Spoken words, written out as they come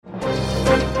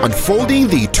unfolding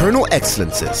the eternal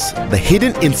excellences, the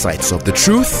hidden insights of the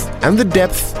truth, and the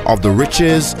depth of the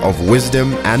riches of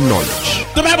wisdom and knowledge.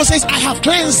 The Bible says, I have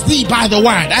cleansed thee by the word.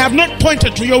 I have not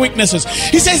pointed to your weaknesses.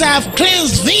 He says, I have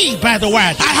cleansed thee by the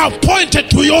word. I have pointed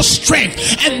to your strength.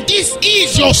 And this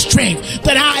is your strength,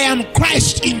 that I am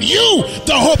Christ in you,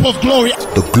 the hope of glory.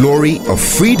 The glory of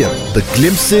freedom, the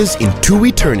glimpses into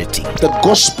eternity. The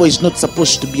gospel is not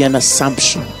supposed to be an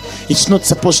assumption. It's not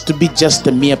supposed to be just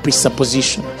a mere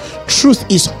presupposition. Truth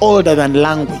is older than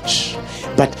language,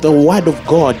 but the word of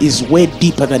God is way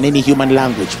deeper than any human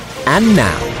language. And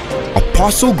now,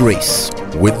 Apostle Grace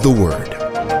with the word.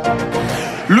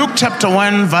 Luke chapter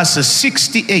 1 verses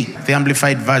 68, the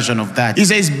amplified version of that. He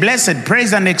says, blessed,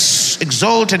 praised and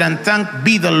exalted and thanked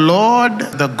be the Lord,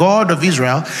 the God of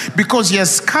Israel, because he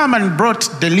has come and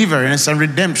brought deliverance and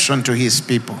redemption to his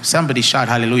people. Somebody shout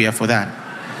hallelujah for that.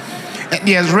 And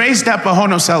he has raised up a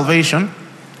horn of salvation,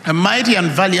 a mighty and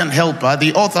valiant helper,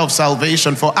 the author of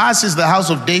salvation. For us is the house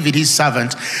of David, his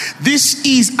servant. This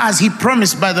is as he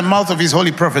promised by the mouth of his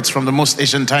holy prophets from the most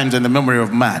ancient times and the memory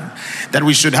of man, that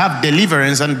we should have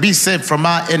deliverance and be saved from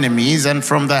our enemies and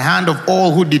from the hand of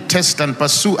all who detest and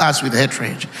pursue us with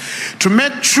hatred, to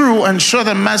make true and show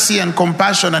the mercy and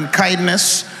compassion and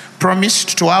kindness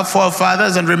promised to our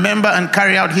forefathers, and remember and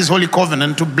carry out his holy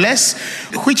covenant, to bless,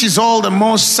 which is all the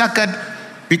most sacred,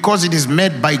 because it is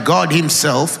made by God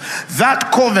himself.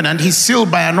 That covenant he sealed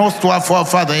by an oath to our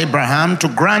forefather Abraham, to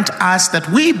grant us that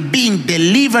we, being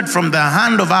delivered from the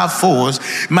hand of our foes,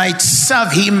 might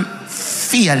serve him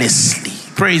fearlessly.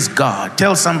 Praise God.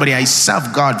 Tell somebody, I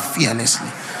serve God fearlessly.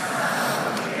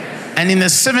 And in the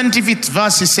 75th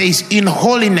verse, he says, in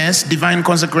holiness, divine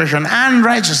consecration, and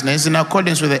righteousness, in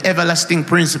accordance with the everlasting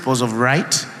principles of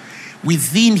right,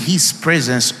 within his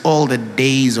presence all the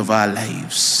days of our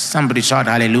lives. Somebody shout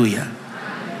hallelujah.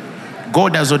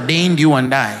 God has ordained you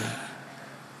and I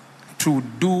to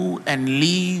do and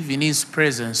live in his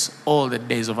presence all the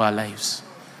days of our lives.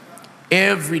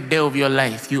 Every day of your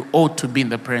life, you ought to be in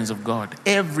the presence of God.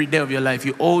 Every day of your life,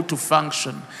 you ought to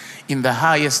function in the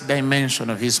highest dimension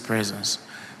of his presence.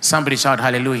 Somebody shout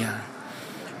hallelujah.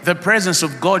 The presence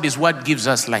of God is what gives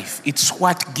us life. It's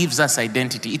what gives us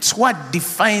identity. It's what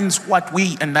defines what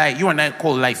you and I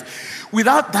call life.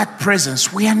 Without that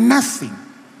presence, we are nothing.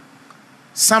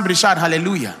 Somebody shout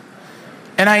hallelujah.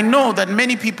 And I know that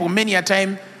many people, many a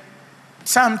time,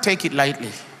 some take it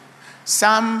lightly.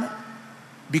 Some,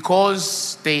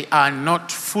 because they are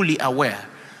not fully aware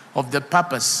of the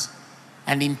purpose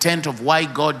and intent of why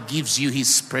God gives you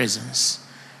his presence.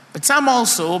 But some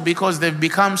also, because they've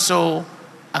become so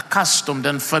accustomed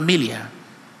and familiar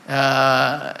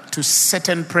to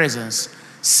certain presence.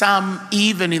 Some,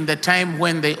 even in the time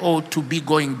when they ought to be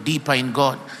going deeper in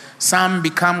God, some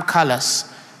become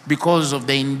callous because of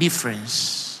the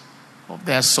indifference of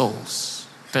their souls,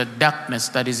 the darkness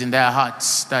that is in their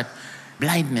hearts, that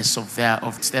blindness of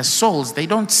their souls. They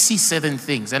don't see certain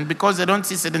things, and because they don't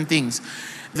see certain things,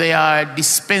 they are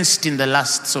dispensed in the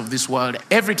lusts of this world.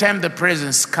 Every time the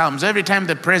presence comes, every time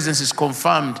the presence is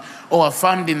confirmed or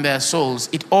affirmed in their souls,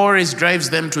 it always drives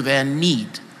them to their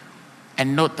need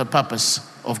and not the purpose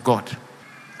of God.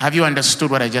 Have you understood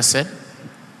what I just said?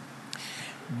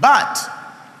 But,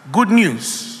 good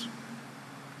news,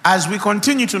 as we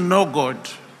continue to know God,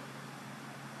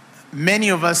 many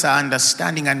of us are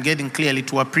understanding and getting clearly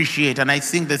to appreciate, and I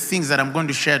think the things that I'm going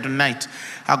to share tonight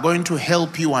are going to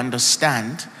help you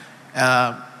understand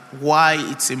why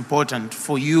it's important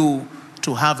for you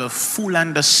to have a full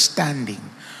understanding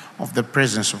of the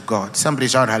presence of God. Somebody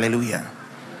shout hallelujah.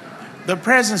 The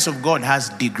presence of God has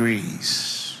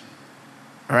degrees,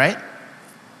 right?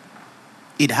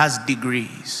 It has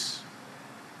degrees.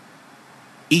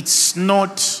 It's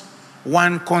not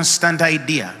one constant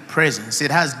idea, presence.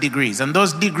 It has degrees, and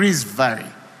those degrees vary.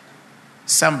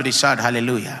 Somebody shout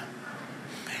hallelujah.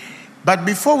 But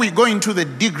before we go into the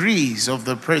degrees of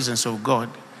the presence of God,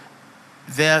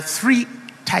 there are three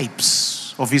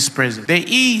types of his presence. There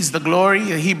is the glory,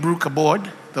 the Hebrew kabod,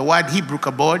 the word Hebrew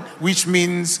kabod, which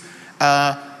means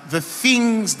the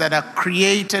things that are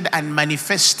created and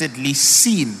manifestedly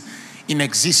seen in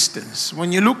existence.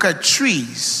 When you look at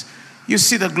trees, you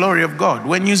see the glory of God.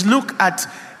 When you look at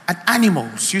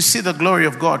animals, you see the glory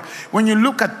of God. When you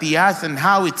look at the earth and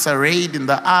how it's arrayed in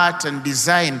the art and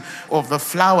design of the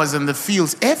flowers and the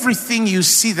fields, everything you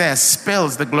see there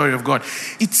spells the glory of God.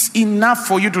 It's enough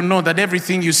for you to know that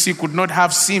everything you see could not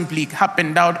have simply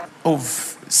happened out of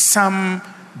some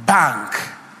bank.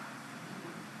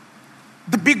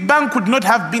 The Big Bang could not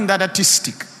have been that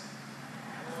artistic.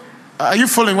 Are you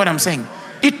following what I'm saying?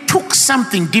 It took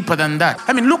something deeper than that.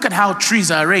 I mean, look at how trees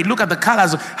are arrayed. Look at the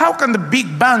colors. How can the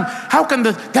Big Bang, how can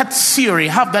that theory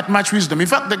have that much wisdom? In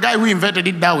fact, the guy who invented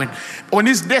it, Darwin, on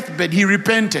his deathbed, he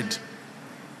repented.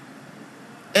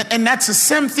 And that's the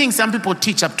same thing some people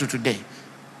teach up to today.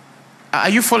 Are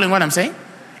you following what I'm saying?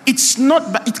 It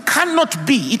cannot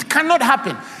be, it cannot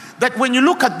happen that when you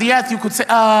look at the earth, you could say,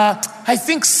 I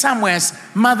think somewhere's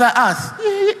Mother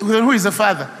Earth. Who is the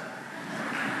father?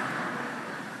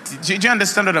 Do you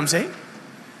understand what I'm saying?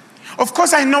 Of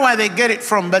course, I know where they get it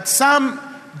from, but some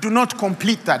do not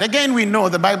complete that. Again, we know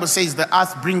the Bible says the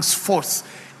earth brings forth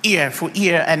ear for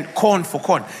ear and corn for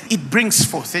corn. It brings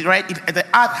forth, right? The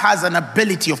earth has an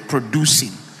ability of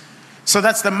producing. So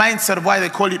that's the mindset of why they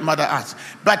call it Mother Earth.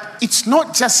 But it's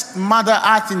not just Mother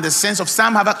Earth in the sense of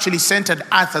some have actually centered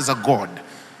earth as a god.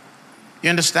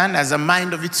 You understand? As a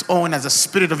mind of its own, as a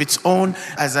spirit of its own,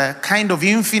 as a kind of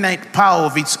infinite power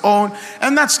of its own.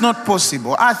 And that's not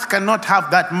possible. Earth cannot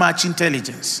have that much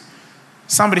intelligence.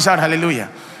 Somebody shout hallelujah.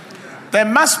 There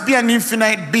must be an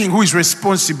infinite being who is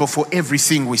responsible for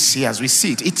everything we see as we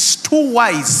see it. It's too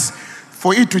wise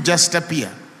for it to just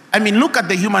appear. I mean, look at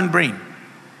the human brain.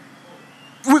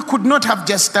 We could not have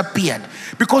just appeared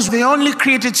because they only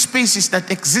created spaces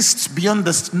that exists beyond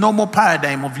the normal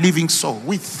paradigm of living soul.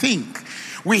 We think.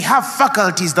 We have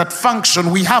faculties that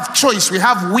function. We have choice. We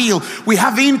have will. We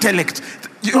have intellect.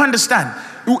 You understand?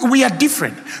 We are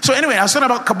different. So anyway, I was talking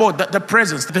about kabod, the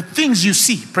presence, the things you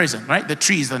see present, right? The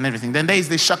trees and everything. Then there is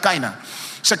the Shekinah.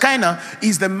 Shekinah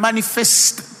is the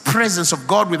manifest presence of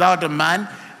God without a man,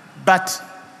 but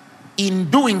in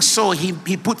doing so, he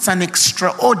puts an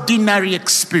extraordinary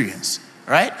experience,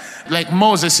 right? Like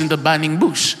Moses in the burning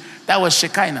bush. That was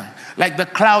Shekinah. Like the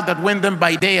cloud that went them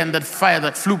by day and the fire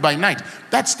that flew by night.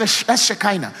 That's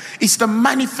Shekinah. It's the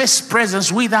manifest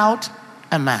presence without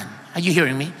a man. Are you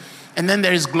hearing me? And then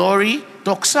there is glory,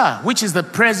 doxa, which is the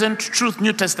present truth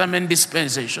New Testament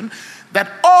dispensation,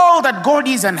 that all that God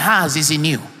is and has is in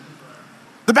you.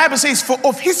 The Bible says, for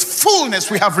of his fullness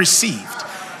we have received.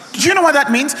 Do you know what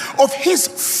that means? Of his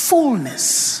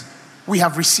fullness we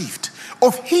have received.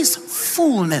 Of his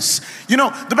fullness. You know,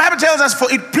 the Bible tells us,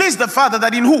 for it pleased the Father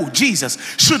that in who? Jesus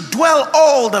should dwell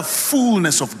all the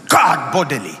fullness of God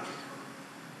bodily.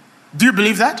 Do you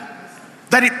believe that?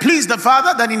 That it pleased the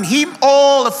Father that in him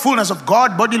all the fullness of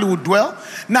God bodily would dwell.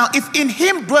 Now, if in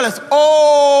him dwelleth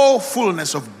all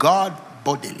fullness of God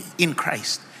bodily, in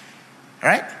Christ.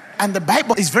 Right? And the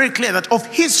Bible is very clear that of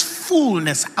his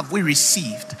fullness have we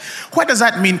received. What does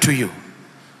that mean to you?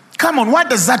 Come on, what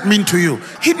does that mean to you?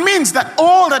 It means that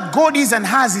all that God is and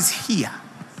has is here.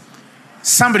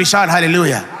 Somebody shout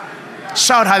hallelujah.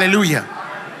 Shout hallelujah.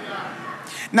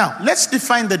 Now, let's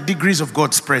define the degrees of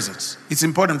God's presence. It's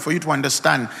important for you to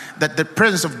understand that the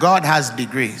presence of God has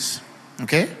degrees.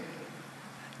 Okay?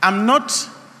 I'm not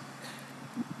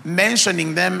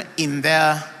mentioning them in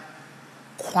their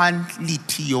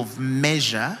quantity of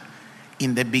measure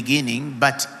in the beginning,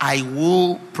 but I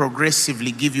will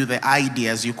progressively give you the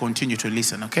idea as you continue to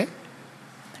listen, okay?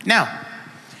 Now,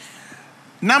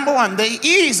 number one, there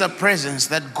is a presence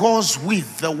that goes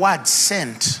with the word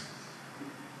sent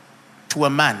to a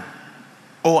man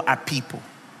or a people,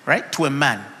 right? To a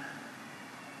man,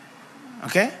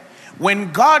 okay?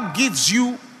 When God gives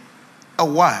you a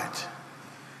word,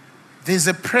 there's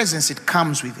a presence it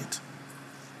comes with it.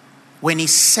 When he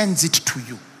sends it to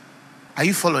you. Are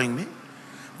you following me?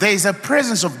 There is a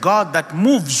presence of God that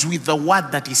moves with the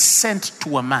word that is sent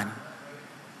to a man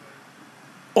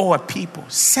or a people.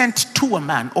 Sent to a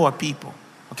man or a people.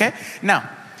 Okay? Now,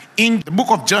 in the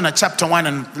book of Jonah chapter 1,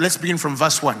 and let's begin from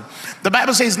verse 1. The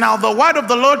Bible says, now the word of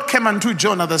the Lord came unto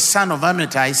Jonah the son of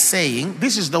Amittai, saying,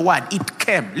 this is the word, it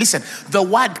came. Listen, the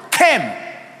word came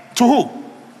to who?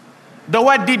 The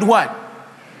word did what?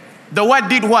 The word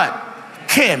did what?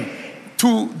 Came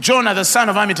to Jonah the son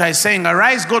of Amittai, saying,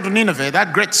 arise, go to Nineveh,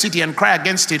 that great city, and cry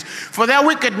against it, for their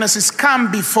wickedness is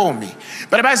come before me.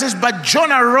 But the Bible says, but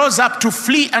Jonah rose up to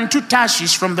flee unto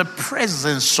Tarshish from the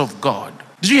presence of God.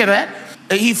 Did you hear that?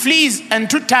 He flees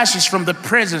unto Tarshish from the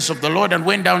presence of the Lord and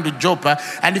went down to Joppa,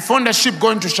 and he found a ship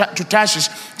going to Tarshish.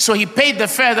 So he paid the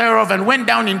fare thereof and went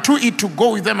down into it to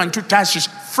go with them unto Tarshish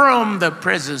from the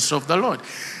presence of the Lord.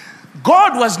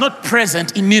 God was not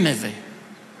present in Nineveh.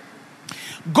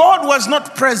 God was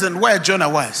not present where Jonah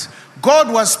was.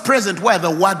 God was present where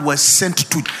the word was sent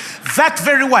to. That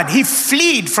very word, he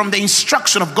fled from the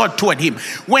instruction of God toward him.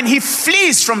 When he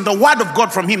flees from the word of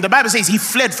God from him, the Bible says he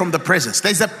fled from the presence.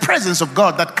 There's a presence of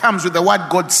God that comes with the word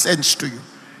God sends to you.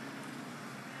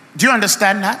 Do you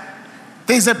understand that?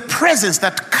 There's a presence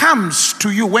that comes to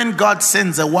you when God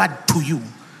sends a word to you.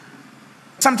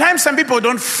 Sometimes some people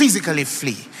don't physically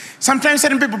flee. Sometimes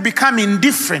certain people become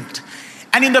indifferent.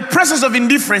 And in the process of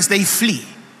indifference, they flee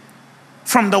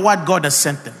from the word God has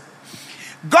sent them.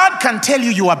 God can tell you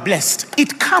you are blessed.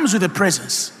 It comes with a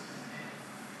presence.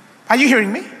 Are you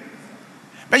hearing me?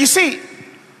 But you see,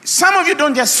 some of you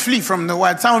don't just flee from the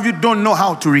word. Some of you don't know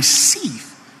how to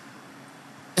receive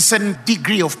a certain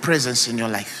degree of presence in your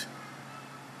life.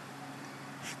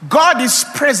 God is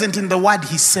present in the word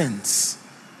he sends.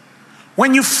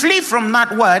 When you flee from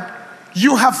that word,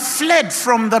 you have fled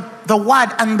from the word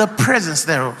and the presence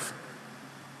thereof.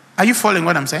 Are you following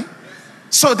what I'm saying?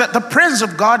 So that the presence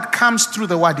of God comes through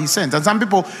the word he sends. And some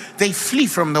people, they flee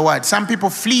from the word. Some people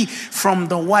flee from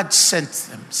the word sent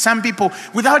them. Some people,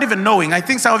 without even knowing, I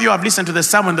think some of you have listened to the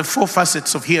sermon, The Four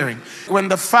Facets of Hearing. When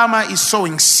the farmer is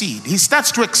sowing seed, he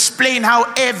starts to explain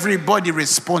how everybody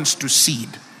responds to seed.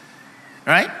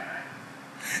 Right?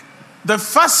 The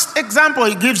first example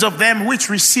he gives of them which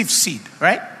receive seed.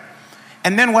 Right?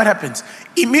 And then what happens?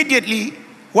 Immediately,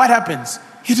 what happens?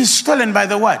 It is stolen by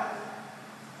the what?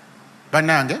 By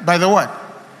the what?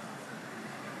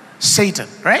 Satan,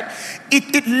 right?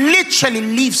 It literally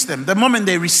leaves them the moment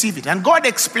they receive it. And God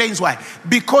explains why.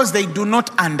 Because they do not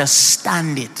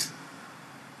understand it.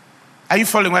 Are you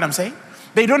following what I'm saying?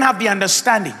 They don't have the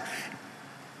understanding.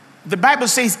 The Bible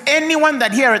says, anyone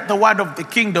that heareth the word of the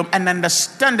kingdom and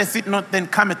understandeth it not, then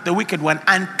cometh the wicked one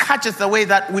and catcheth away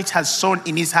that which has sown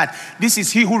in his heart. This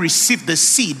is he who received the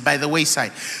seed by the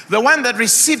wayside. The one that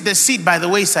received the seed by the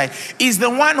wayside is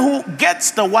the one who gets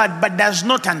the word but does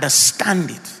not understand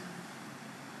it.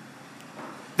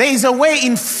 There is a way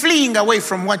in fleeing away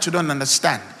from what you don't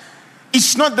understand.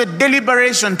 It's not the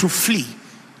deliberation to flee.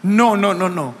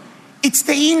 No. It's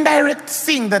the indirect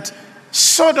thing that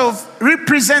sort of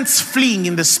represents fleeing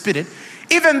in the spirit,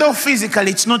 even though physically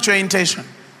it's not your intention.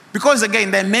 Because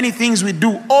again, there are many things we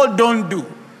do or don't do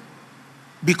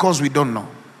because we don't know.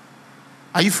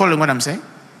 Are you following what I'm saying?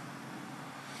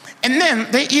 And then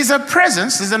there is a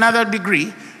presence, there's another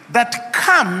degree, that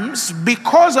comes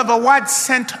because of a word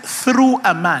sent through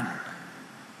a man.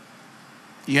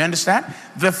 You understand?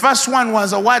 The first one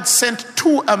was a word sent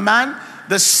to a man.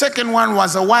 The second one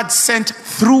was a word sent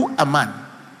through a man.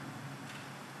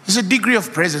 There's a degree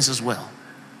of presence as well.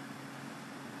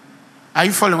 Are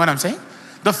you following what I'm saying?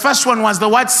 The first one was the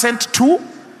word sent to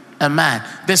a man.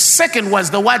 The second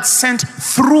was the word sent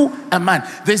through a man.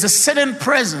 There's a certain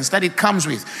presence that it comes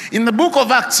with. In the book of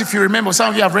Acts, if you remember,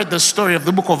 some of you have read the story of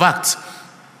the book of Acts.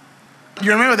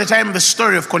 You remember the time of the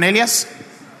story of Cornelius?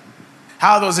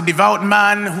 How there was a devout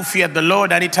man who feared the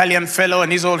Lord, an Italian fellow,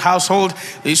 and his old household.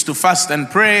 They used to fast and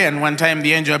pray, and one time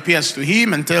the angel appears to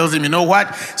him and tells him, you know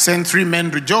what? Send 3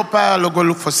 men to Joppa, go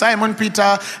look for Simon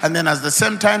Peter, and then at the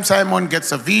same time Simon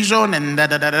gets a vision, and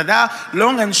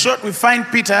Long and short, we find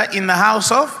Peter in the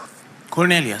house of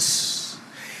Cornelius.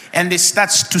 And he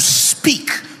starts to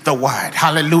speak the word.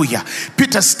 Hallelujah.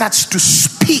 Peter starts to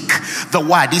speak the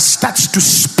word. He starts to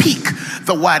speak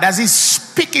the word. As he's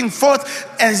speaking forth,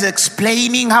 as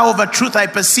explaining, how of a truth I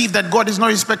perceive that God is no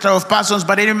respecter of persons,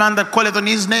 but any man that calleth on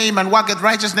his name and worketh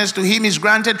righteousness, to him is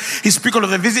granted. He's speaking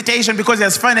of a visitation because he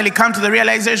has finally come to the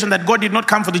realization that God did not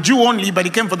come for the Jew only, but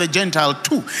he came for the Gentile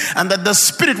too. And that the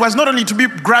Spirit was not only to be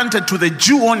granted to the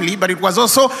Jew only, but it was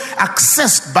also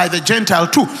accessed by the Gentile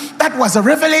too. That was a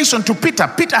revelation to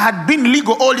Peter. Peter had been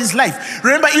legal all his life.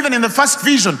 Remember, even in the first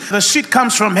vision, the sheet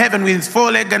comes from heaven with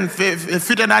 4-legged and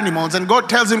footed animals, and God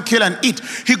tells him, kill and eat.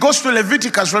 He goes to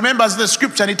Leviticus, remembers the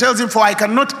scripture, and he tells him, for I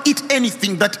cannot eat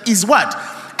anything that is what?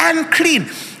 Unclean.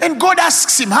 And God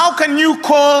asks him, how can you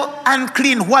call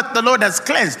unclean what the Lord has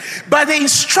cleansed? By the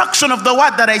instruction of the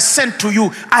word that I sent to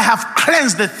you, I have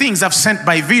cleansed the things I've sent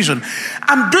by vision.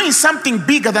 I'm doing something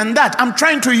bigger than that. I'm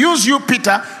trying to use you,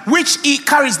 Peter, which he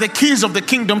carries the keys of the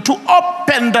kingdom, to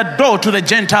open the door to the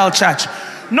Gentile church.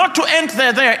 Not to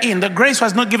enter therein. The grace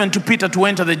was not given to Peter to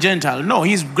enter the Gentile. No,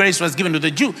 his grace was given to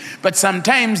the Jew. But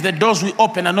sometimes the doors we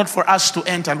open are not for us to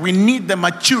enter. We need the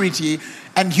maturity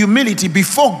and humility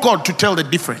before God to tell the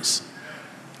difference.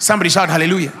 Somebody shout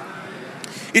hallelujah.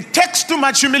 It takes too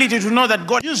much humility to know that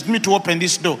God used me to open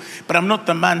this door, but I'm not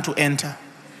the man to enter.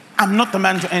 I'm not the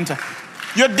man to enter.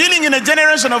 You're dealing in a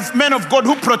generation of men of God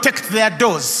who protect their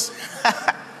doors.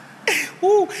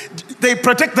 Ooh, they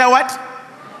protect their what?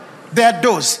 Their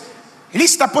doors. At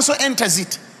least the apostle enters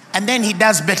it, and then he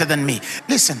does better than me.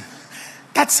 Listen,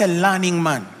 that's a learning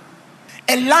man.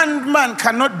 A learned man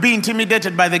cannot be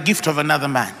intimidated by the gift of another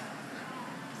man.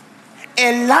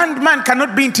 A learned man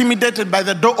cannot be intimidated by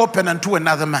the door open unto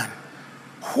another man.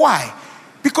 Why?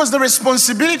 Because the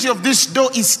responsibility of this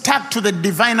door is tagged to the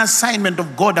divine assignment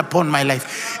of God upon my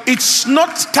life. It's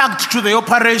not tagged to the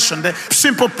operation, the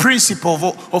simple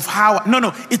principle of how.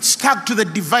 No. It's tagged to the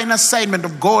divine assignment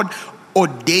of God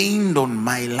ordained on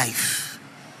my life.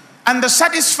 And the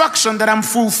satisfaction that I'm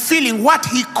fulfilling what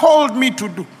he called me to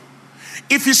do.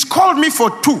 If he's called me for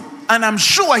 2, and I'm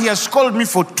sure he has called me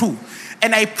for 2,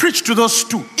 and I preach to those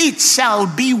 2, it shall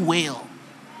be well.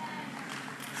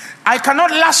 I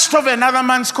cannot lust over another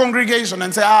man's congregation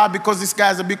and say, because this guy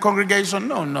has a big congregation.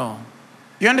 No.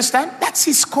 You understand? That's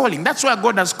his calling. That's why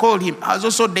God has called him. Has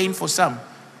also ordained for some.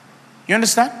 You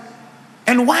understand?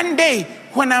 And one day,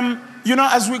 when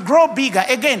as we grow bigger,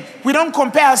 again, we don't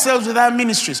compare ourselves with our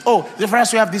ministries. Oh, for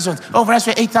us we have these ones. Oh, for us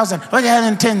we have 8,000. Oh, they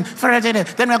have 10.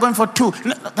 Then we're going for 2.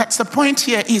 No, that's the point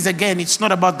here is, again, it's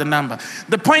not about the number.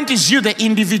 The point is you, the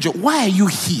individual. Why are you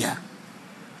here?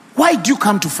 Why do you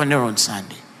come to Phaneroo on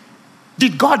Sunday?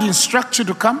 Did God instruct you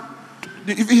to come?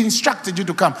 If he instructed you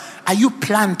to come, are you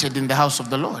planted in the house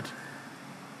of the Lord?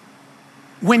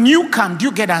 When you come, do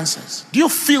you get answers? Do you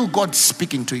feel God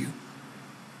speaking to you?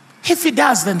 If he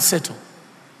does, then settle.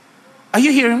 Are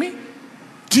you hearing me?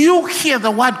 Do you hear the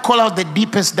word call out the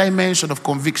deepest dimension of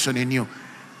conviction in you?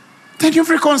 Then you've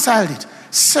reconciled it.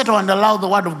 Settle and allow the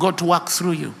word of God to work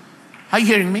through you. Are you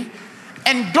hearing me?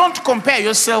 And don't compare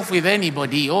yourself with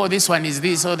anybody. Oh, this one is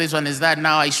this. Oh, this one is that.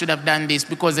 Now I should have done this.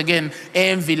 Because again,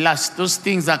 envy, lust, those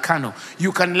things are carnal.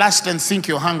 You can lust and think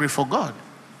you're hungry for God.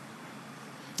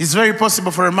 It's very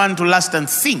possible for a man to lust and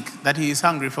think that he is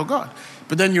hungry for God.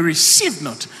 But then you receive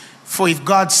not. For if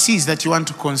God sees that you want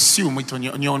to consume it on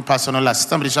your own personal lust.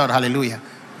 Somebody shout hallelujah.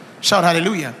 Shout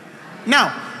hallelujah.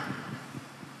 Now,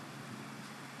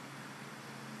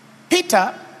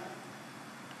 Peter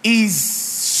is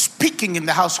speaking in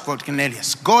the house called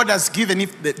Cornelius. God has given him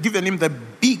the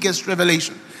biggest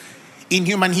revelation in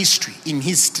human history, in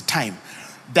his time.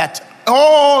 That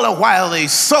all the while they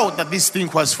thought that this thing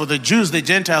was for the Jews, the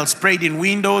Gentiles prayed in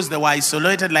windows, they were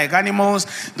isolated like animals,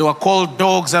 they were called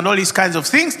dogs and all these kinds of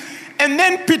things. And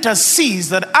then Peter sees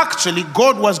that actually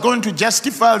God was going to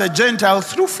justify the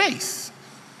Gentiles through faith.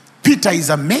 Peter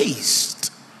is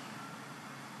amazed.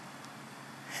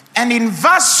 And in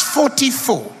verse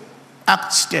 44,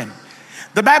 Acts 10,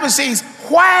 the Bible says,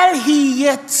 while he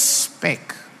yet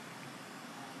spake.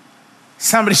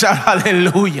 Somebody shout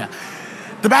hallelujah.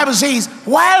 The Bible says,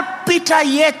 while Peter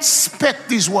yet spake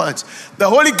these words, the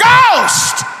Holy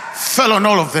Ghost fell on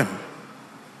all of them.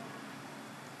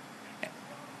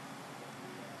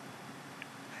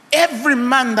 Every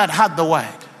man that had the word,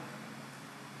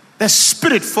 the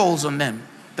Spirit falls on them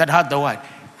that had the word.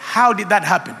 How did that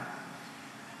happen?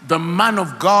 The man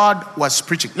of God was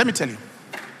preaching. Let me tell you.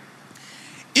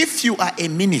 If you are a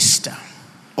minister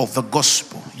of the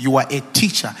gospel, you are a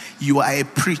teacher, you are a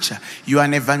preacher, you are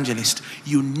an evangelist,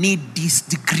 you need this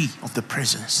degree of the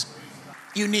presence.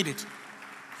 You need it.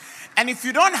 And if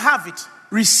you don't have it,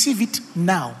 receive it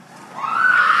now.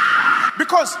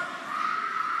 Because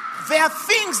there are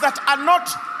things that are not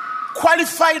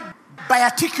qualified by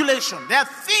articulation. There are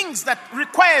things that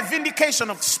require vindication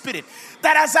of spirit.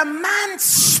 That as a man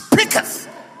speaketh,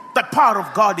 the power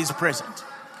of God is present.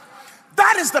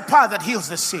 That is the power that heals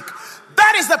the sick.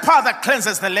 That is the power that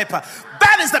cleanses the leper.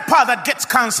 That is the power that gets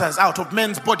cancers out of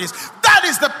men's bodies. That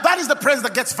is the presence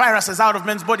that gets viruses out of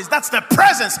men's bodies. That's the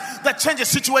presence that changes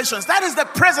situations. That is the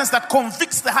presence that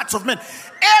convicts the hearts of men.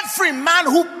 Every man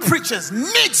who preaches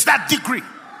needs that degree.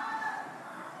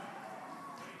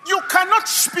 You cannot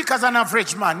speak as an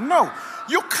average man. No.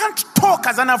 You can't talk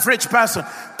as an average person.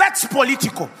 That's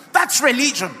political. That's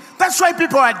religion. That's why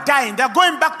people are dying. They're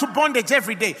going back to bondage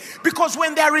every day. Because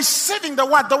when they're receiving the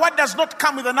word does not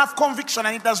come with enough conviction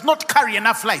and it does not carry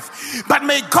enough life. But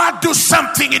may God do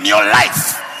something in your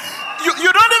life.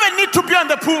 You don't even need to be on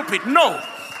the pulpit. No.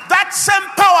 That same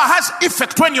power has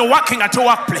effect when you're working at your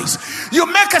workplace. You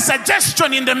make a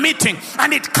suggestion in the meeting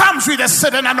and it comes with a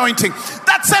certain anointing.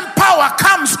 That same power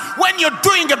comes when you're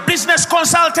doing a business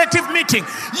consultative meeting.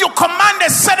 You command a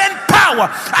certain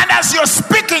power, and as you're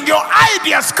speaking, your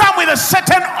ideas come with a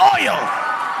certain oil.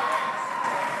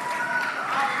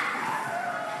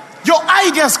 Your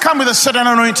ideas come with a certain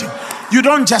anointing. You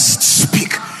don't just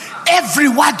speak. Every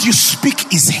word you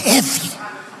speak is heavy.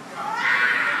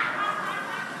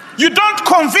 You don't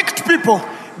convict people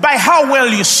by how well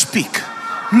you speak.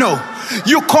 No.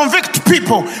 You convict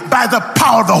people by the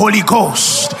power of the Holy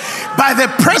Ghost. By the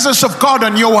presence of God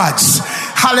on your words.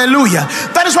 Hallelujah.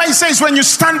 That is why he says when you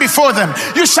stand before them,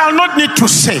 you shall not need to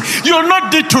say. You'll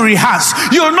not need to rehearse.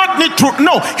 You'll not need to.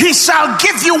 No. He shall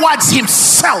give you words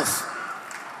himself.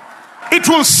 It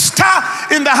will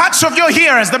stir in the hearts of your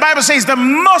hearers. The Bible says the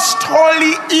most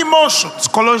holy emotions,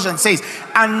 Colossians says,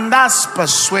 and thus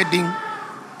persuading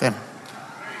them.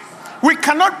 We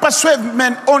cannot persuade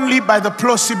men only by the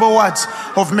plausible words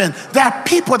of men. There are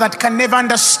people that can never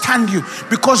understand you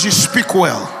because you speak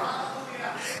well.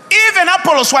 Even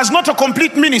Apollos was not a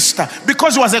complete minister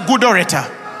because he was a good orator.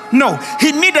 No,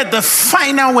 he needed the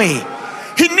finer way.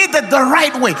 He needed the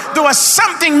right way. There was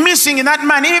something missing in that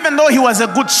man, even though he was a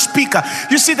good speaker.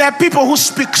 You see, there are people who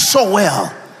speak so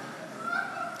well,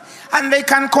 and they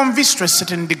can convince to a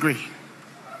certain degree.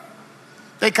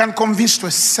 They can convince to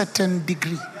a certain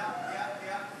degree.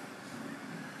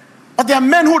 But there are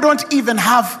men who don't even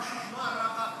have,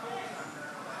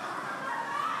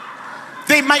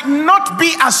 they might not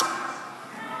be as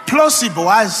plausible,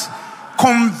 as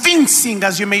convincing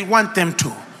as you may want them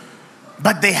to,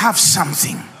 but they have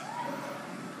something.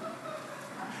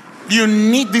 You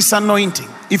need this anointing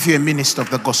if you're a minister of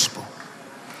the gospel.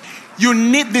 You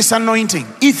need this anointing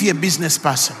if you're a business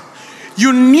person.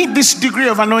 You need this degree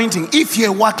of anointing if you're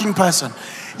a working person.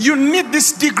 You need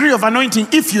this degree of anointing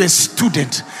if you're a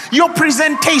student. Your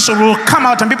presentation will come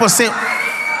out and people say,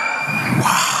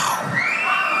 wow.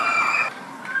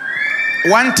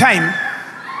 One time,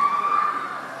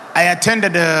 I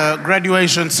attended a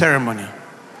graduation ceremony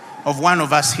of one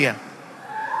of us here.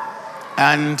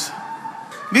 And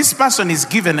this person is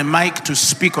given a mic to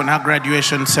speak on our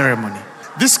graduation ceremony.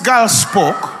 This girl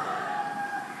spoke.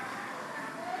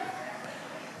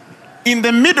 In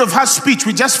the middle of her speech,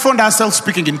 we just found ourselves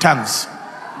speaking in tongues.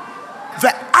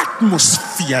 The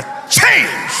atmosphere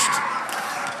changed.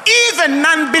 Even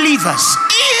non-believers,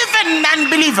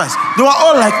 they were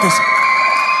all like this.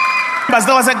 But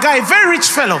there was a guy, a very rich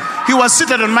fellow. He was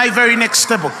seated on my very next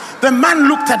table. The man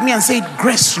looked at me and said,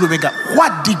 Grace Lubega,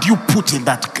 what did you put in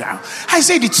that girl? I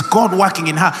said, it's God working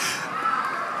in her.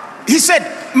 He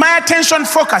said, my attention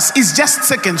focus is just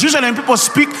seconds. Usually when people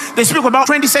speak, they speak about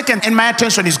 20 seconds and my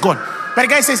attention is gone. But the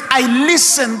guy says, I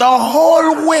listened the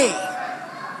whole way.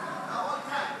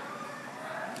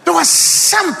 There was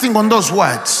something on those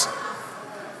words.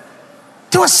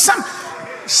 There was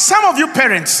some of you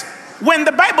parents, when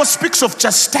the Bible speaks of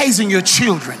chastising your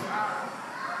children,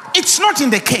 it's not in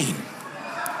the cane.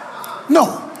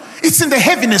 No, it's in the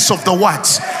heaviness of the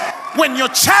words. When your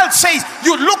child says,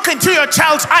 you look into your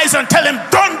child's eyes and tell him,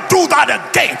 don't do that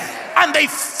again. And they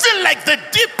feel like the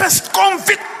deepest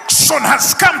conviction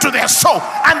has come to their soul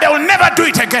and they will never do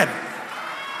it again.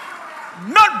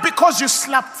 Not because you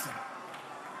slapped them.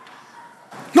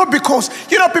 Not because,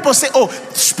 people say, oh,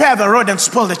 spare the rod and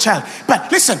spoil the child. But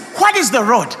listen, what is the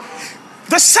rod?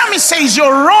 The psalmist says,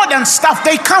 your rod and staff,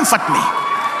 they comfort me.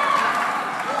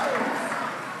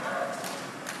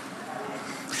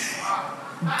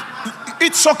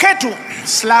 It's okay to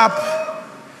slap,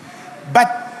 but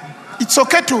it's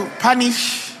okay to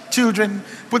punish children,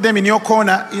 put them in your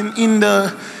corner in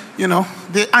the,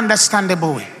 the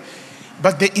understandable way.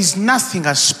 But there is nothing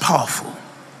as powerful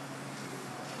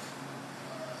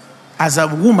as a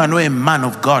woman or a man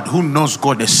of God who knows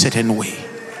God a certain way.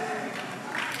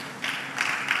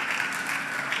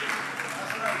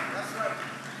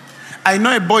 I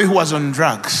know a boy who was on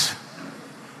drugs.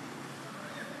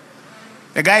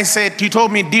 The guy said, he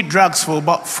told me he did drugs for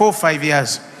about 4 or 5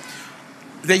 years.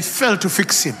 They failed to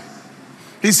fix him.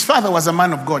 His father was a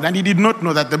man of God and he did not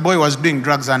know that the boy was doing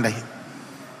drugs under him.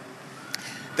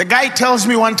 The guy tells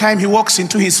me one time he walks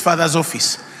into his father's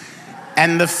office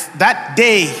and that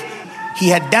day he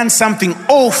had done something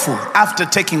awful after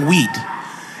taking weed.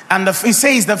 And he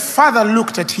says the father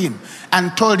looked at him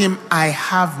and told him, I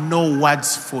have no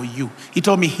words for you. He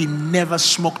told me he never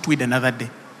smoked weed another day.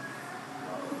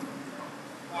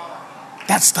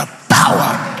 That's the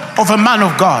power of a man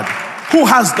of God who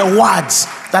has the words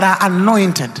that are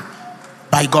anointed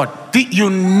by God. You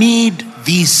need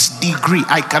this degree.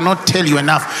 I cannot tell you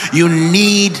enough. You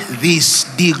need this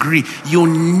degree. You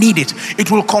need it.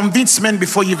 It will convince men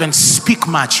before you even speak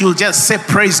much. You'll just say,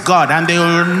 praise God, and they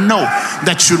will know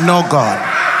that you know God.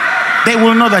 They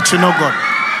will know that you know God.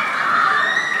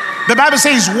 The Bible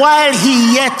says, while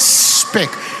he yet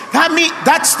spake.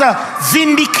 That's the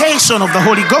vindication of the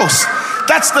Holy Ghost.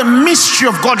 That's the mystery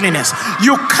of godliness.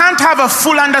 You can't have a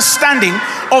full understanding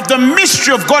of the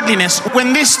mystery of godliness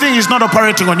when this thing is not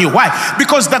operating on you. Why?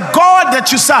 Because the God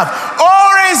that you serve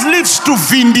always lives to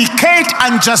vindicate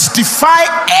and justify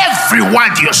every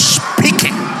word you're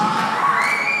speaking.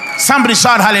 Somebody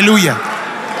shout hallelujah.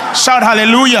 Shout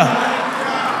hallelujah.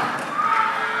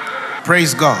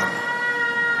 Praise God.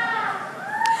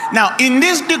 Now, in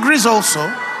these degrees also,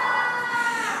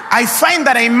 I find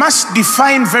that I must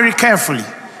define very carefully.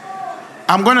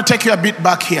 I'm going to take you a bit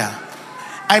back here.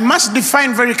 I must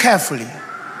define very carefully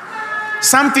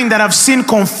something that I've seen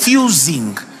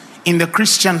confusing in the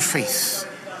Christian faith,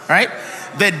 right?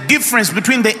 The difference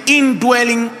between the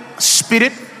indwelling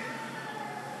spirit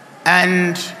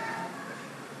and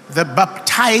the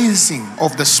baptizing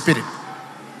of the spirit.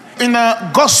 In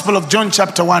the Gospel of John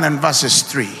chapter 1 and verses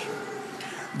 3,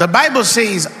 the Bible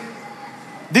says,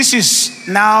 this is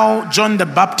now John the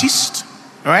Baptist,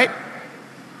 right?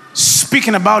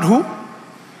 Speaking about who?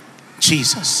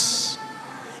 Jesus.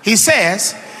 He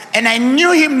says, and I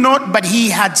knew him not, but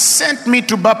he had sent me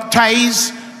to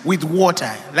baptize with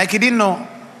water. Like he didn't know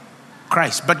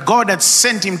Christ, but God had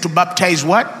sent him to baptize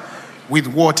what? With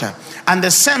water. And the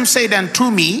same said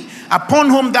unto me, upon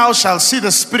whom thou shalt see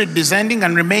the Spirit descending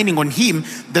and remaining on him,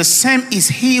 the same is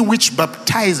he which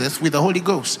baptizeth with the Holy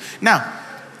Ghost. Now,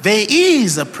 there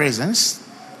is a presence.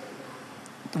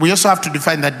 We also have to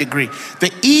define that degree.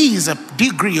 There is a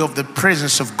degree of the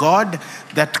presence of God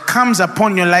that comes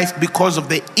upon your life because of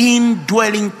the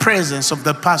indwelling presence of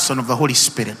the person of the Holy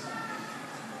Spirit.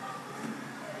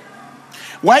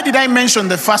 Why did I mention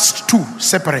the first two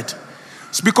separate?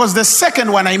 It's because the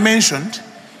second one I mentioned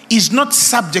is not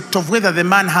subject of whether the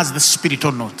man has the Spirit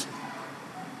or not.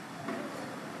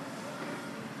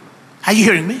 Are you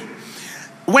hearing me?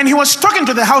 When he was talking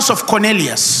to the house of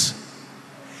Cornelius,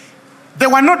 they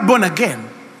were not born again,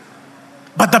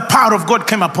 but the power of God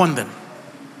came upon them.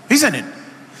 Isn't it?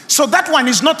 So that one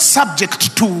is not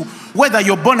subject to whether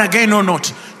you're born again or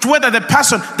not. To whether the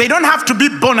person, they don't have to be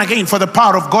born again for the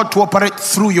power of God to operate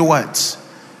through your words.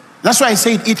 That's why I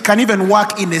said it can even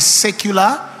work in a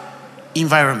secular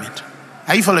environment.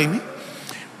 Are you following me?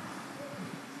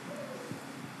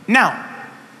 Now,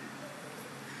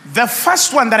 the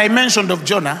first one that I mentioned of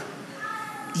Jonah,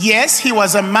 yes, he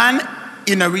was a man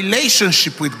in a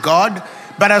relationship with God,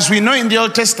 but as we know in the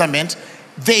Old Testament,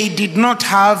 they did not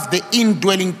have the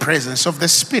indwelling presence of the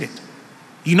Spirit.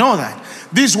 You know that.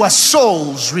 These were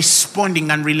souls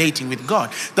responding and relating with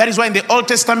God. That is why in the Old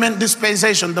Testament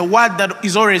dispensation, the word that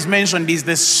is always mentioned is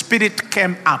the Spirit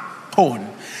came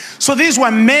upon. So these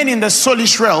were men in the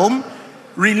soulish realm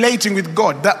relating with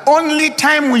God. The only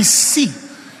time we see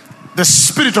the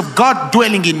Spirit of God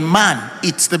dwelling in man,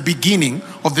 it's the beginning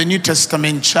of the New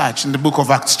Testament church in the book of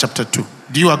Acts chapter 2.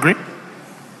 Do you agree?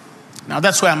 Now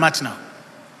that's where I'm at now.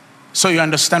 So you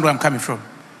understand where I'm coming from.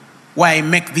 Why I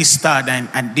make this third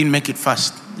and didn't make it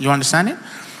first. You understand it?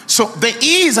 So there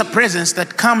is a presence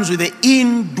that comes with the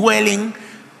indwelling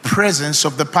presence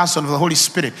of the person of the Holy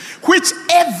Spirit, which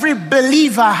every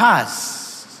believer has.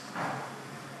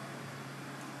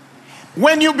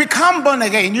 When you become born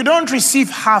again, you don't receive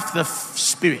half the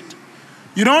Spirit.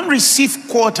 You don't receive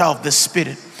quarter of the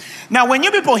Spirit. Now, when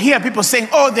you people hear people saying,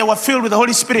 oh, they were filled with the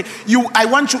Holy Spirit, I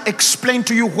want to explain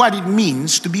to you what it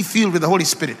means to be filled with the Holy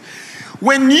Spirit.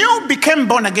 When you became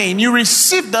born again, you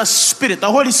received the Spirit,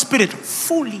 the Holy Spirit,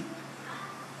 fully.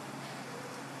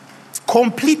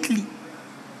 Completely.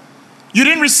 You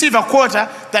didn't receive a quarter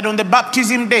that on the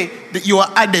baptism day that you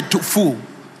are added to full.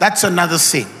 That's another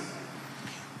thing.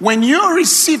 When you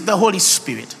receive the Holy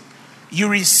Spirit, you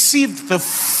receive the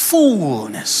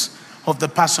fullness of the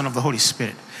person of the Holy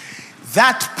Spirit.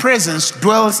 That presence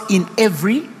dwells in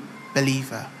every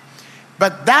believer.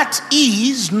 But that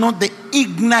is not the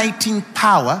igniting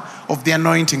power of the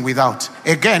anointing without.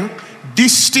 Again,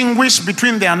 distinguish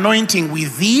between the anointing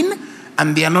within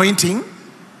and the anointing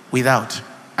without.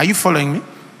 Are you following me?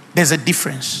 There's a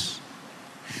difference.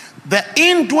 The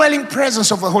indwelling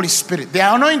presence of the Holy Spirit, the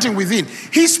anointing within,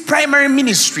 his primary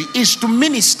ministry is to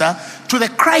minister to the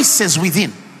crisis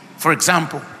within. For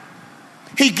example,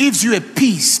 he gives you a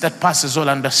peace that passes all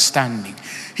understanding.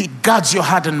 He guards your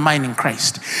heart and mind in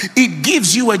Christ. It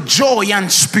gives you a joy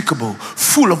unspeakable,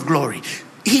 full of glory.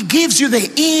 He gives you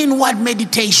the inward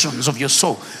meditations of your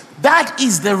soul. That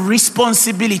is the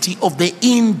responsibility of the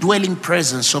indwelling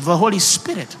presence of the Holy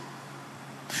Spirit.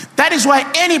 That is why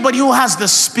anybody who has the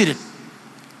Spirit,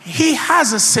 he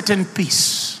has a certain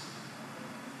peace.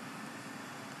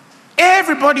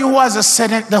 Everybody who has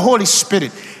the Holy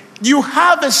Spirit, you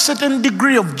have a certain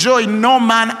degree of joy no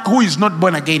man who is not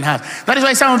born again has. That is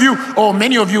why some of you, or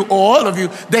many of you, or all of you,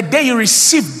 the day you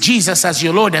received Jesus as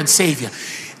your Lord and Savior,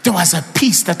 there was a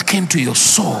peace that came to your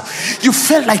soul. You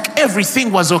felt like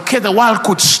everything was okay. The world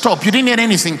could stop. You didn't need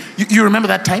anything. You remember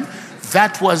that time?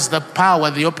 That was the power,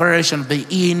 the operation of the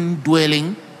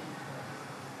indwelling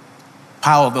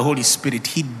power of the Holy Spirit.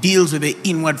 He deals with the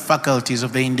inward faculties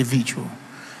of the individual.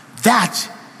 That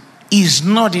is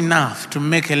not enough to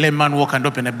make a lame man walk and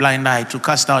open a blind eye, to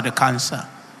cast out a cancer.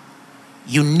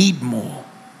 You need more.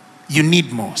 You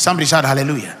need more. Somebody shout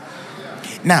hallelujah.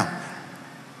 Now,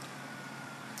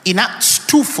 in Acts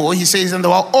 2:4, he says, and they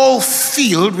were all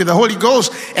filled with the Holy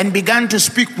Ghost and began to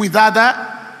speak with other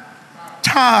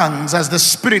tongues as the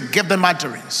Spirit gave them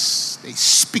utterance. They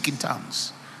speak in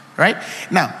tongues. Right?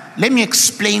 Now, let me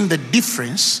explain the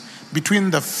difference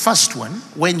between the first one,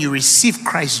 when you receive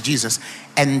Christ Jesus,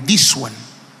 and this one.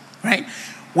 Right?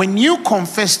 When you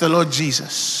confess the Lord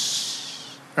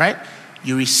Jesus, right,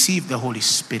 you receive the Holy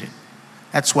Spirit.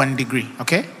 That's 1 degree,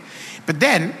 okay? But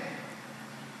then,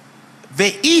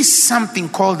 there is something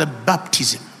called the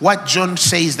baptism. What John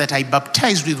says, that I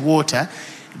baptize with water,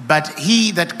 but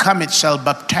he that cometh shall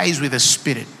baptize with the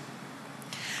Spirit.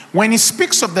 When he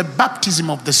speaks of the baptism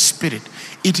of the Spirit,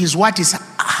 it is what is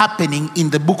happening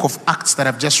in the book of Acts that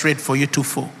I've just read for you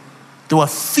 2:4. They were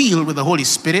filled with the Holy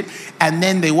Spirit, and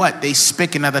then they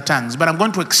spake in other tongues. But I'm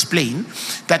going to explain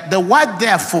that the word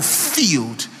there for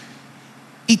filled,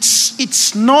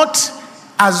 it's not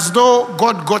as though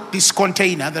God got this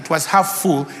container that was half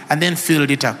full and then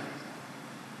filled it up.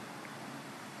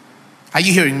 Are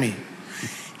you hearing me?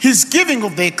 He's giving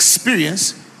of the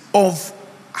experience of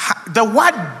the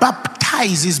word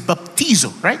baptize is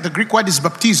baptizo, right? The Greek word is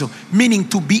baptizo, meaning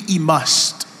to be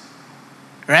immersed,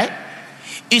 right?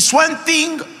 It's one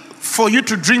thing for you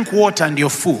to drink water and you're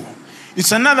full.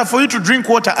 It's another for you to drink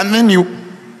water and then you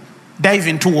dive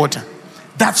into water.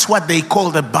 That's what they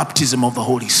call the baptism of the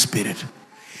Holy Spirit.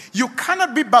 You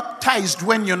cannot be baptized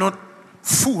when you're not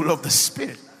full of the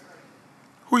Spirit.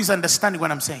 Who is understanding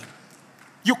what I'm saying?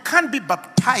 You can't be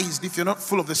baptized if you're not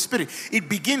full of the Spirit. It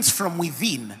begins from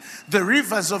within. The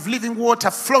rivers of living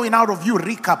water flowing out of you,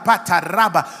 Rika, Pata,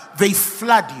 Raba, they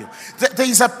flood you. There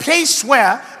is a place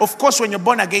where, of course, when you're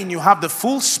born again, you have the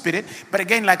full Spirit. But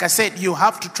again, like I said, you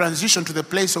have to transition to the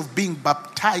place of being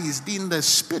baptized in the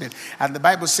Spirit. And the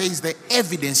Bible says the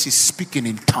evidence is speaking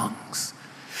in tongues.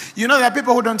 You know, there are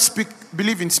people who don't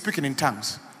believe in speaking in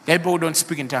tongues. There are people who don't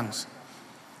speak in tongues.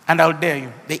 And I'll dare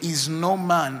you, there is no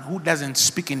man who doesn't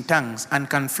speak in tongues and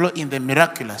can flow in the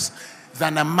miraculous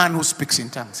than a man who speaks in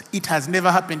tongues. It has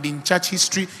never happened in church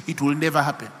history. It will never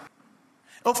happen.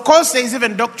 Of course, there is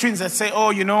even doctrines that say,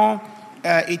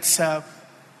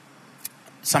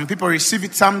 some people receive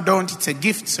it, some don't. It's a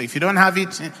gift. So if you don't have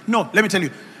it, no, let me tell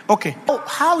you. Okay,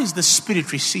 how is the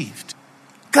Spirit received?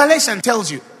 Galatians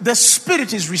tells you the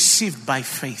Spirit is received by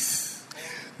faith.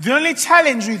 The only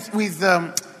challenge with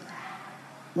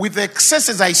the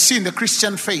excesses I see in the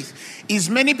Christian faith is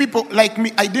many people like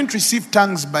me, I didn't receive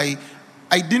tongues I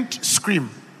didn't scream.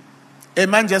 A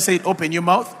man just said, open your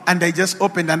mouth, and I just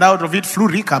opened, and out of it flew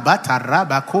rikabata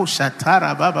rabako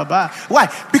shatara bababa. Why?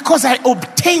 Because I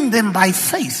obtained them by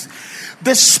faith.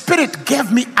 The Spirit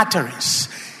gave me utterance.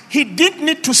 He didn't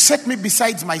need to set me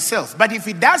besides myself. But if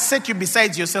he does set you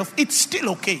besides yourself, it's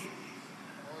still okay.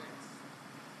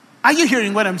 Are you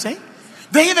hearing what I'm saying?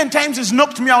 There even times it's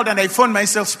knocked me out and I found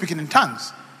myself speaking in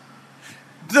tongues.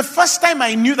 The first time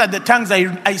I knew that the tongues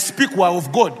I speak were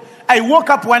of God, I woke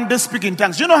up one day speaking in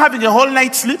tongues. You know, having a whole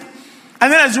night's sleep?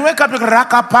 And then as you wake up, like,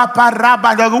 raka papa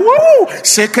raba, and I go, woo,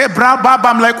 sheke bra baba.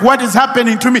 I'm like, what is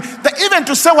happening to me? Even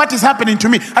to say what is happening to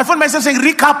me, I found myself saying,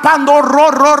 rika pando ro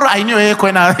ro ro. I knew,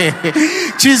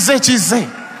 chize.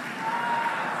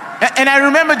 And I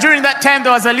remember during that time,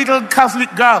 there was a little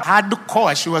Catholic girl,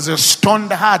 hardcore. She was a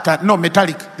stoned heart. No,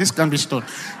 metallic. This can be stone.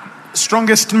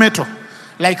 Strongest metal.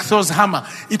 Like Thor's hammer.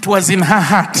 It was in her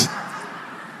heart.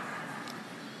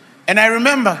 And I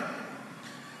remember,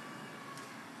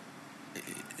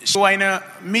 she was in a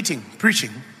meeting,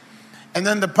 preaching. And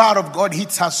then the power of God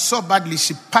hits her so badly,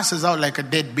 she passes out like a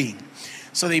dead being.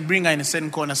 So they bring her in a certain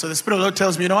corner. So the Spirit of the Lord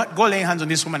tells me, you know what? Go lay hands on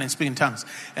this woman and speak in tongues.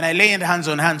 And I lay hands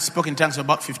on her, spoke in tongues for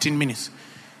about 15 minutes.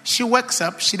 She wakes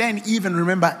up. She didn't even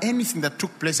remember anything that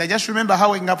took place. I just remember her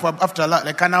waking up after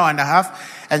like an hour and a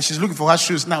half. And she's looking for her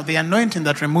shoes. Now, the anointing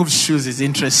that removes shoes is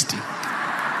interesting.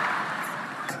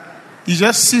 You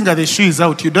just sing that the shoe is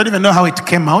out. You don't even know how it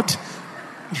came out.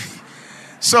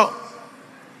 So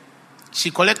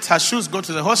she collects her shoes, go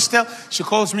to the hostel. She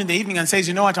calls me in the evening and says,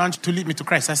 you know what, I want you to lead me to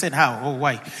Christ. I said, how? Oh,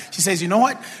 why? She says, you know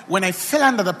what? When I fell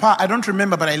under the power, I don't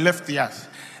remember, but I left the earth.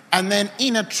 And then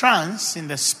in a trance, in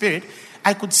the Spirit,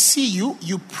 I could see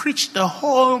you preached the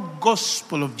whole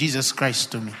gospel of Jesus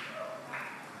Christ to me.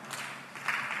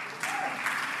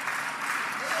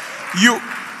 You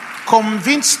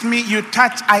convinced me, you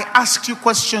touched, I asked you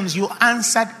questions, you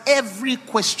answered every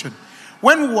question.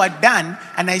 When we were done,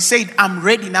 and I said, I'm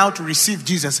ready now to receive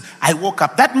Jesus, I woke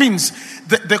up. That means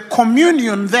the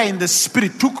communion there in the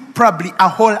Spirit took probably a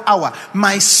whole hour.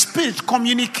 My spirit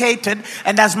communicated,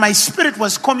 and as my spirit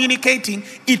was communicating,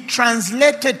 it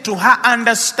translated to her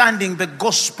understanding the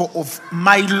gospel of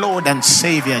my Lord and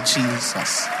Savior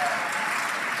Jesus.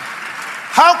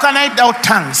 How can I doubt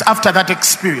tongues after that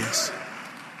experience?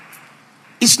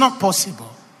 It's not possible.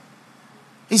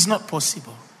 It's not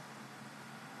possible.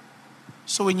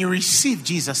 So when you receive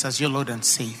Jesus as your Lord and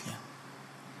Savior,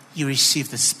 you receive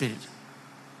the Spirit.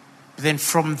 Then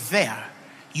from there,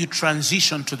 you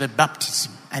transition to the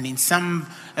baptism. And in some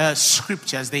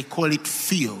scriptures, they call it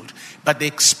filled. But the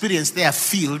experience there,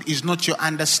 filled, is not your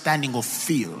understanding of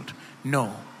filled.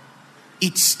 No.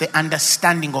 It's the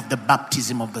understanding of the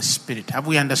baptism of the Spirit. Have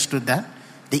we understood that?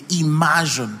 The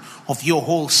immersion of your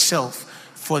whole self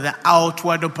for the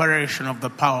outward operation of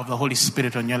the power of the Holy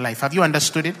Spirit on your life. Have you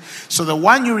understood it? So the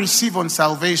one you receive on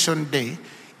Salvation Day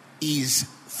is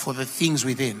for the things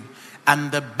within.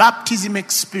 And the baptism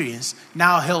experience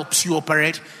now helps you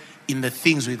operate in the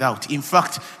things without. In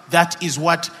fact, that is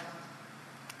what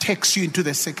takes you into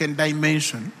the second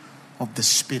dimension of the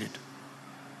Spirit.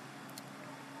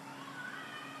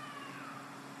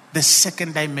 The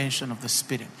second dimension of the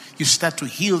Spirit. You start to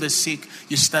heal the sick.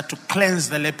 You start to cleanse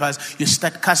the lepers. You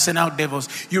start casting out devils.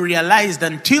 You realize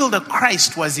that until the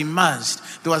Christ was immersed,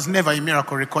 there was never a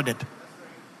miracle recorded.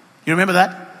 You remember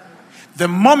that? The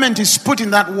moment he's put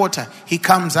in that water, he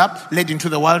comes up, led into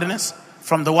the wilderness.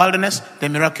 From the wilderness, the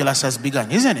miraculous has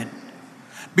begun, isn't it?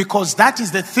 Because that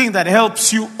is the thing that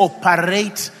helps you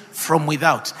operate from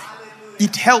without.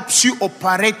 It helps you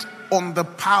operate on the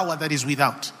power that is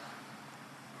without.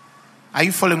 Are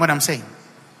you following what I'm saying?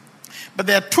 But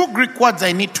there are two Greek words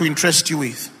I need to interest you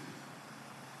with.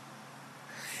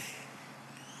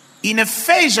 In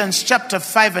Ephesians chapter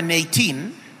 5 and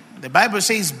 18, the Bible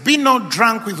says, be not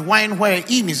drunk with wine wherein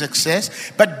is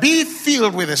excess, but be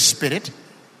filled with the Spirit,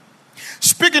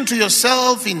 speaking to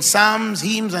yourself in psalms,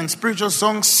 hymns, and spiritual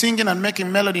songs, singing and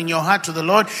making melody in your heart to the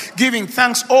Lord, giving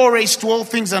thanks always to all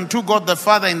things unto God the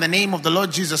Father in the name of the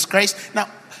Lord Jesus Christ. Now,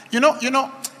 you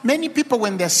know, many people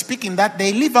when they're speaking that,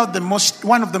 they leave out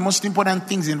one of the most important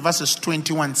things in verses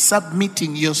 21,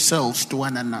 submitting yourselves to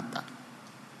one another.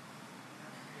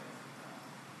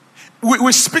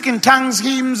 We speak in tongues,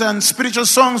 hymns, and spiritual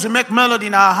songs. We make melody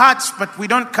in our hearts, but we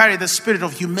don't carry the spirit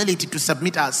of humility to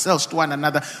submit ourselves to one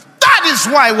another. That is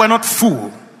why we're not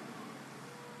full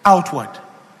outward.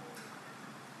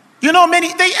 You know,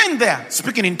 many, they end there.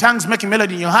 Speaking in tongues, making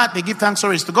melody in your heart. They give thanks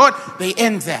always to God. They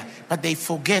end there. But they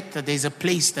forget that there's a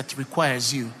place that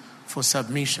requires you for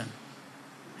submission.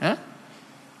 Huh?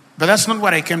 But that's not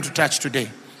what I came to touch today.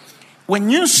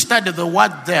 When you study the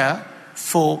word there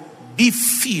for be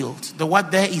filled, the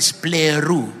word there is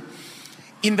plerou.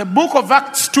 In the book of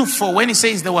Acts 2:4, when he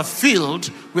says they were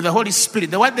filled with the Holy Spirit,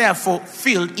 the word there for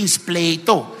filled is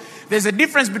pleito. There's a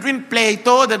difference between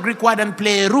pleito, the Greek word, and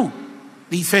plerou,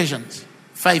 the Ephesians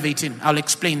 5:18. I'll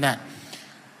explain that.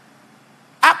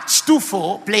 Acts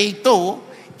 2:4, pleito,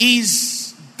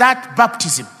 is that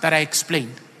baptism that I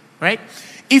explained, right?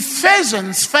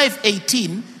 Ephesians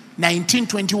 5:18,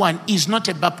 19:21 is not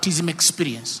a baptism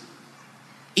experience.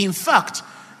 In fact,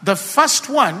 the first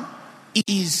one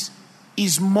is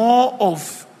more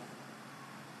of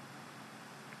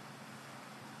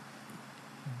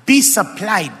be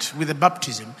supplied with the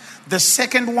baptism. The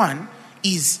second one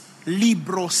is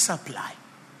libero supply.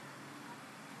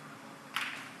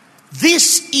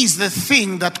 This is the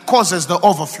thing that causes the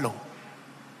overflow.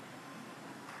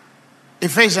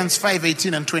 Ephesians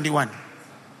 5:18 and 21.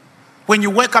 When you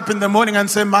wake up in the morning and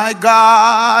say, my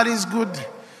God is good.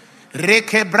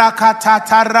 Reke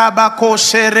brakatata rabako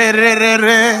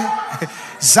shererere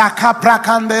zaka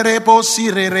prakandere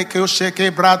bosire reke osheke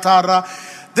bratara.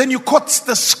 Then you quote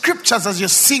the scriptures as you're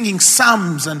singing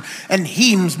psalms and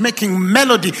hymns, making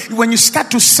melody. When you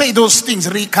start to say those things,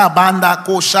 Rika banda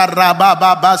kosharaba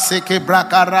baba seke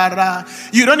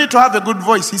brakarara. You don't need to have a good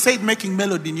voice. He said making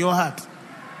melody in your heart.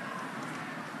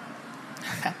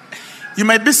 You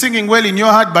might be singing well in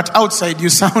your heart, but outside you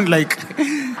sound like...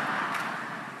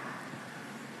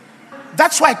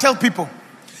 That's why I tell people,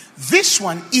 this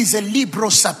one is a libero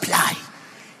supply.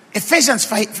 Ephesians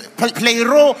 5,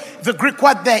 plero, the Greek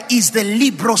word there is the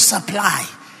libero supply.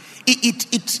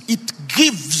 It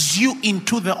gives you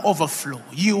into the overflow.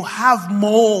 You have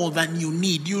more than you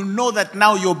need. You know that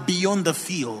now you're beyond the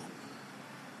field.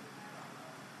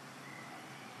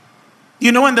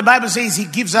 You know when the Bible says he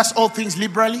gives us all things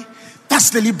liberally? That's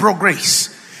the libero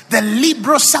grace. The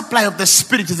libero supply of the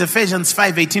Spirit is Ephesians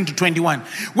 5:18 to 21.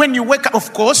 When you wake up,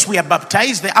 of course, we are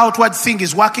baptized. The outward thing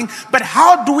is working. But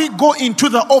how do we go into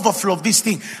the overflow of this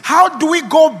thing? How do we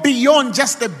go beyond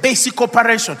just the basic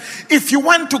operation? If you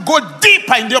want to go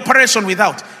deeper in the operation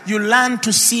without, you learn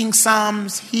to sing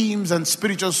psalms, hymns, and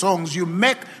spiritual songs. You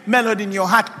make melody in your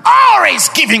heart, always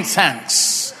giving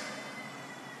thanks.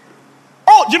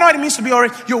 Oh, do you know what it means to be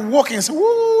orange? You're walking and say,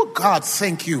 oh, God,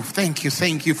 thank you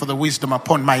for the wisdom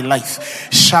upon my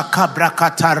life.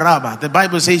 Shakabrakata. The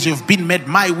Bible says you've been made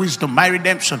my wisdom, my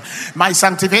redemption, my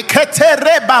sanctification.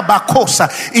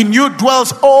 In you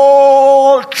dwells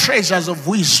all treasures of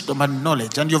wisdom and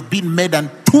knowledge, and you've been made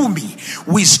unto me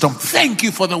wisdom. Thank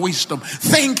you for the wisdom.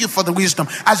 Thank you for the wisdom.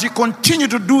 As you continue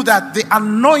to do that, the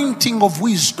anointing of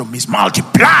wisdom is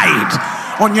multiplied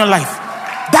on your life.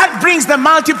 That brings the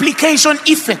multiplication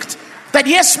effect. That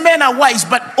yes, men are wise,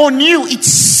 but on you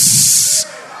it's...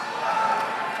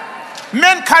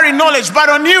 Men carry knowledge, but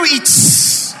on you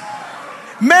it's...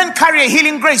 Men carry a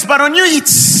healing grace, but on you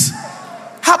it's...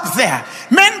 up there.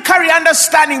 Men carry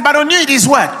understanding, but on you it is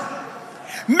what?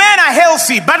 Men are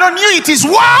healthy, but on you it is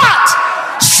what?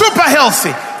 Super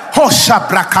healthy.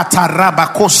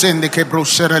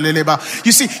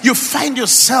 You see, you find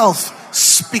yourself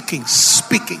speaking.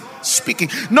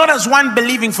 Not as one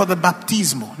believing for the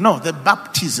baptismal. No, the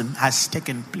baptism has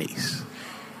taken place.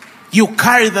 You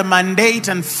carry the mandate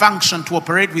and function to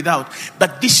operate without.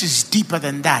 But this is deeper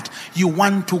than that. You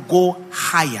want to go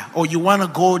higher, or you want to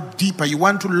go deeper. You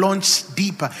want to launch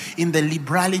deeper in the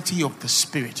liberality of the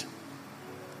Spirit.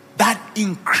 That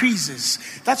increases.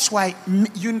 That's why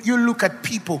you look at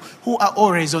people who are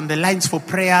always on the lines for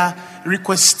prayer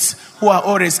requests, who are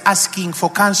always asking for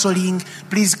counseling.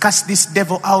 Please cast this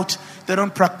devil out. They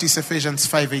don't practice Ephesians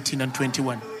 5:18 and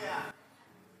 21.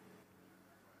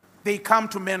 They come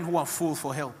to men who are full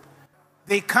for help.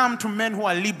 They come to men who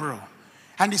are liberal.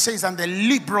 And he says, and the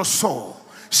liberal soul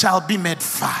shall be made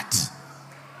fat.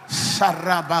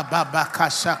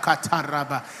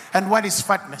 And what is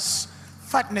fatness?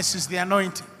 Fatness is the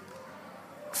anointing.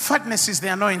 Fatness is the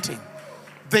anointing.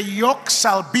 The yoke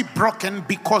shall be broken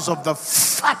because of the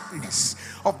fatness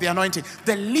of the anointing.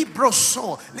 The liberal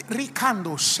soul.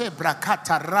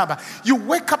 You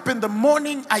wake up in the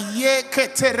morning.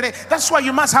 That's why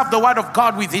you must have the word of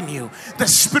God within you. The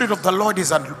Spirit of the Lord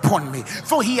is upon me,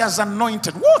 for he has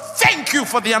anointed. Woo, thank you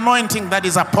for the anointing that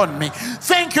is upon me.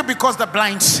 Thank you because the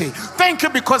blind see. Thank you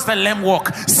because the lame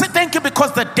walk. Thank you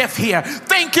because the deaf hear.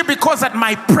 Thank you because at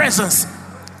my presence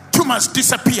tumors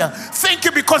disappear. Thank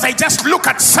you because I just look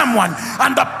at someone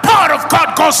and the power of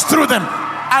God goes through them.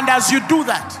 And as you do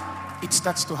that, it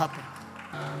starts to happen.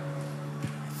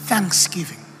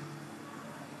 Thanksgiving.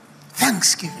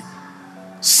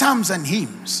 Psalms and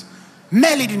hymns.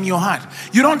 Mail it in your heart.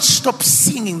 You don't stop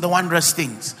singing the wondrous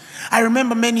things. I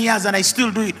remember many years, and I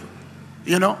still do it,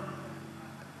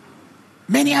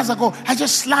 many years ago, I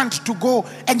just learned to go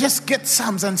and just get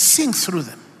psalms and sing through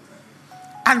them.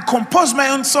 And compose my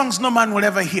own songs no man will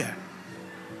ever hear.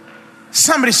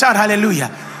 Somebody shout hallelujah.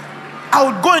 I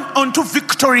would go on to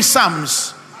victory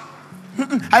psalms.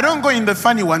 I don't go in the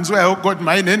funny ones where, oh God,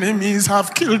 mine enemies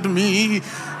have killed me.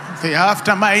 They are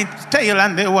after my tail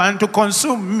and they want to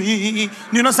consume me.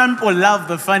 Some people love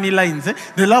the funny lines.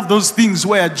 They love those things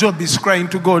where Job is crying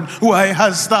to God, why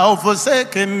hast thou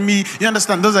forsaken me? You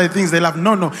understand? Those are the things they love.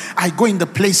 No. I go in the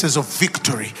places of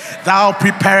victory. Thou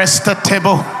preparest a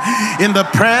table in the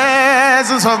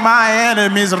presence of my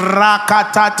enemies. I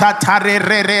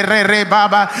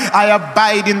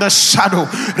abide in the shadow.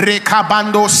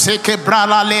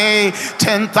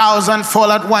 10,000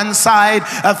 fall at one side,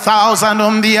 1,000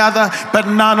 on the other. But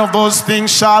none of those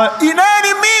things shall in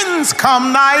any means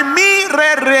come nigh me. And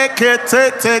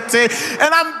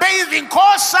I'm bathing.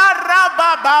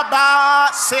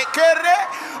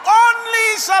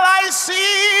 Only shall I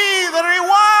see the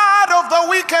reward of the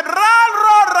wicked.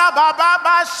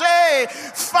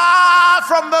 Far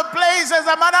from the places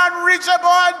of an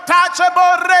unreachable,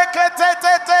 untouchable.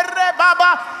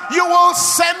 You will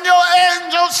send your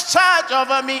angels charge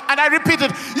over me. And I repeat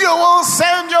it. You will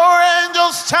send your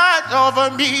angels charge over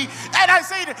me. And I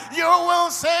said, you will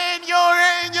send your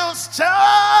angels charge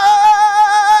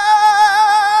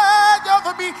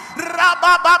over me.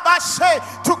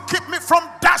 To keep me from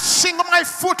dashing my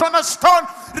foot on a stone.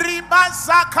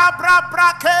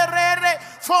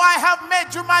 For I have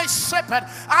made you my shepherd.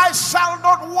 I shall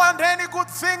not want any good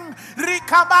thing.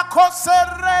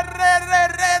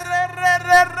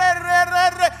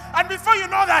 And before you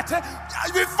know that,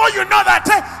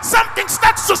 something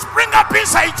starts to spring up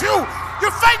inside you.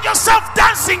 You find yourself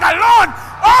dancing alone.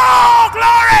 Oh,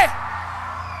 glory!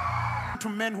 To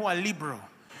men who are liberal.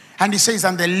 And he says,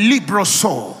 and the liberal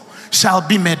soul shall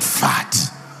be made fat.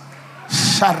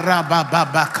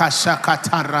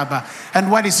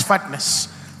 And what is fatness?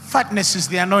 Fatness is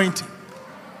the anointing.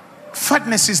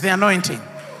 Fatness is the anointing.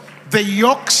 The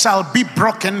yoke shall be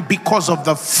broken because of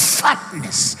the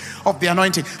fatness of the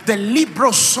anointing. The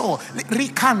libro so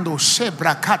ricando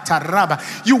shebra kataraba.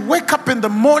 You wake up in the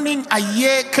morning.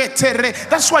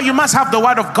 That's why you must have the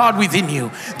word of God within you.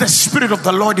 The Spirit of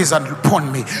the Lord is upon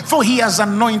me, for He has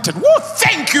anointed. Woo,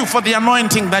 thank you for the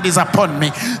anointing that is upon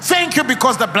me. Thank you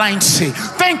because the blind see.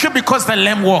 Thank you because the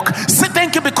lame walk.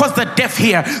 Thank you because the deaf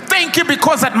hear. Thank you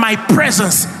because at my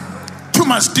presence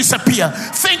tumors disappear.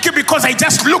 Thank you because I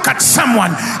just look at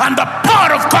someone and the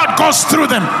power of God goes through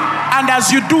them. And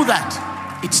as you do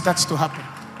that, it starts to happen.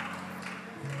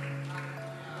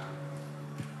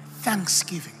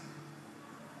 Thanksgiving.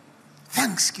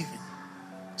 Thanksgiving.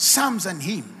 Psalms and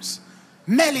hymns.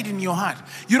 Mail it in your heart.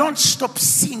 You don't stop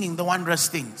singing the wondrous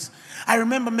things. I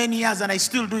remember many years, and I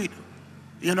still do it,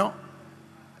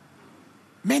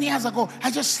 many years ago,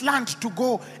 I just learned to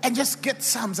go and just get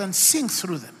psalms and sing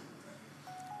through them.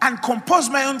 And compose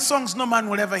my own songs no man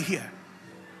will ever hear.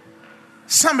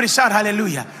 Somebody shout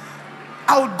hallelujah.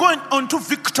 I would go on to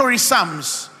victory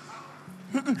psalms.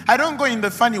 I don't go in the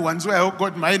funny ones where, oh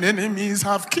God, mine enemies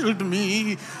have killed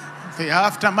me. They are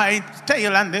after my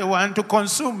tail and they want to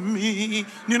consume me.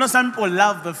 Some people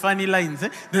love the funny lines.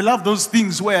 They love those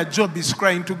things where Job is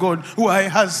crying to God, why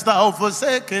hast thou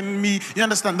forsaken me? You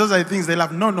understand? Those are the things they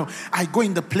love. No. I go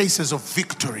in the places of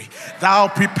victory. Thou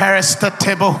preparest a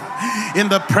table in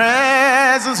the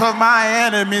presence of my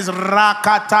enemies. I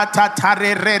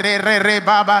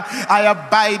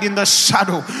abide in the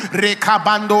shadow.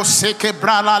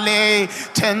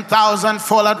 10,000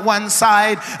 fall at one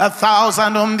side,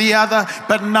 1,000 on the other,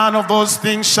 but none of those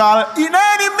things shall in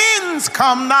any means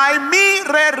come nigh me. And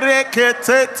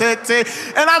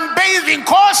I'm bathing.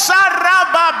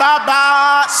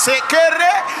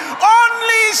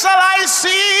 Only shall I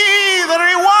see the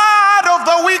reward of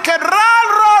the wicked.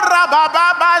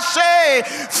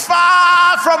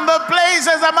 Far from the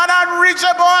places of an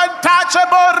unreachable,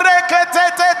 untouchable.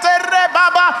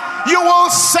 You will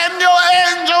send your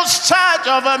angels charge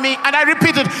over me. And I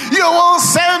repeat it. You will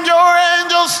send your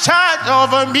angels charge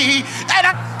over me. And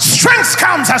strength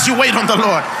comes as you wait on the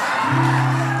Lord.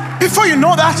 Before you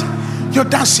know that, you're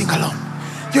dancing alone.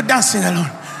 You're dancing alone.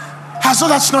 As though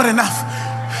that's not enough.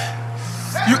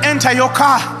 You enter your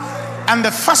car and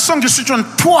the first song you switch on,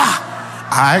 Toi,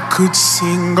 I could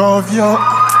sing of your...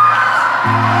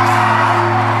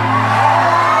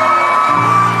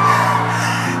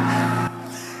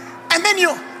 And then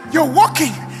you're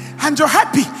walking and you're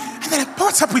happy. And they're like,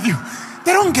 what's up with you?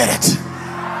 They don't get it.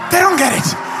 They don't get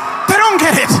it. They don't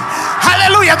get it.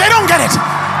 Hallelujah. They don't get it.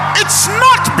 It's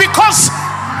not because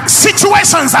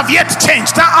situations have yet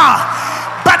changed.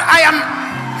 But I'm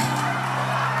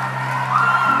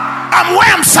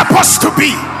where I'm supposed to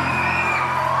be.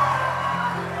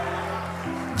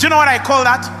 Do you know what I call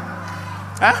that?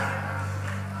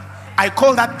 I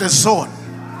call that the zone.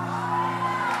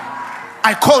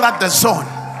 I call that the zone.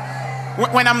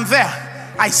 When I'm there,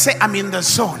 I say I'm in the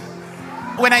zone.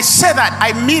 When I say that,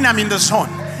 I mean I'm in the zone.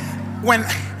 When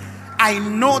I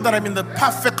know that I'm in the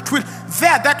perfect will,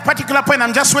 there at that particular point,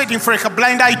 I'm just waiting for a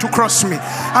blind eye to cross me.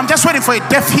 I'm just waiting for a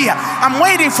deaf ear. I'm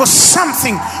waiting for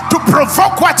something to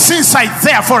provoke what's inside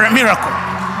there for a miracle.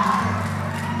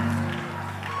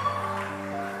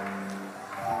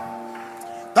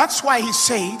 That's why he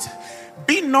said,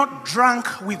 be not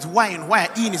drunk with wine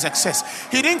wherein is excess.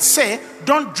 He didn't say,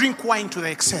 don't drink wine to the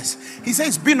excess. He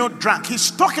says, be not drunk.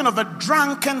 He's talking of a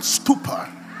drunken stupor.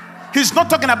 He's not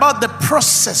talking about the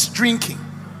process drinking.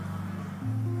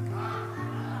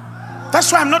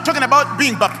 That's why I'm not talking about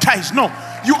being baptized. No,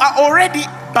 you are already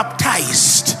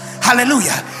baptized.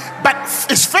 Hallelujah. But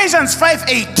Ephesians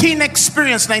 5:18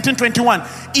 experience 1921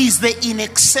 is the in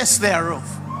excess thereof.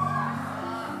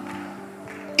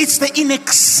 It's the in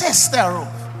excess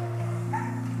thereof.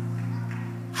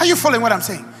 Are you following what I'm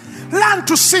saying? Learn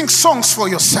to sing songs for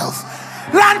yourself.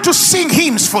 Learn to sing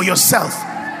hymns for yourself.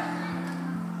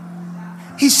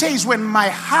 He says, when my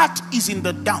heart is in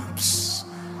the dumps.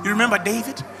 You remember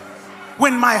David?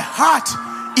 When my heart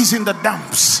is in the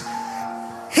dumps.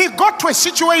 He got to a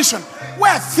situation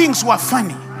where things were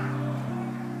funny.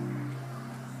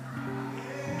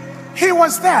 He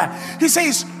was there. He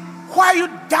says, why are you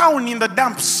down in the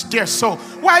dumps, dear soul?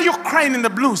 Why are you crying in the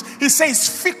blues? He says,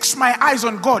 fix my eyes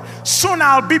on God. Soon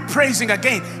I'll be praising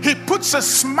again. He puts a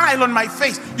smile on my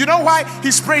face. You know why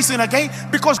he's praising again?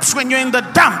 Because when you're in the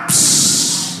dumps,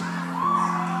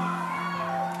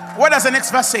 what does the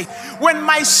next verse say? When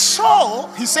my soul,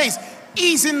 he says,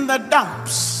 is in the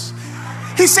dumps.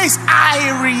 He says, I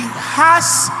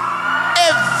rehearse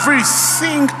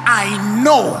everything I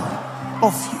know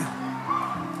of you.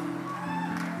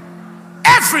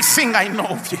 Everything I know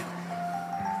of you.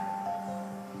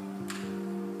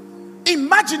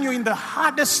 Imagine you're in the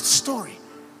hardest story.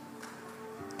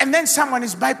 And then someone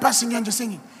is bypassing you and just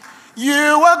singing, you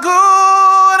are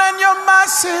good and your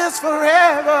mercy is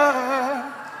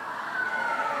forever.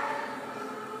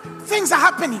 Things are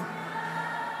happening.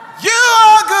 You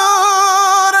are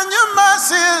good and your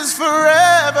mercy is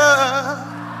forever.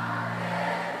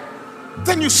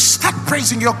 Then you start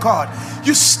praising your God.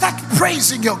 You start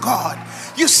praising your God.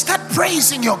 You start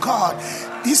praising your God.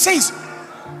 He says,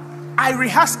 I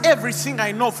rehearse everything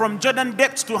I know from Jordan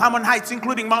depths to Hermon Heights,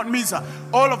 including Mount Mizar.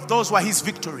 All of those were his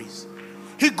victories.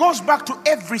 He goes back to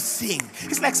everything.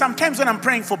 It's like sometimes when I'm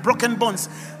praying for broken bones,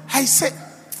 I say,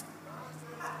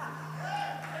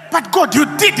 but God, you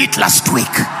did it last week.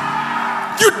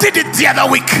 You did it the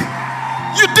other week.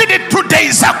 You did it 2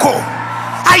 days ago.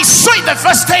 I saw it the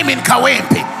first time in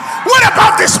Kawempe. What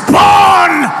about this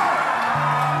bone?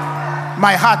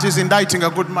 My heart is inditing a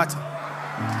good matter.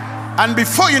 And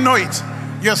before you know it,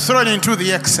 you're thrown into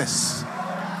the excess.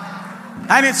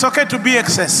 And it's okay to be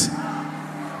excess.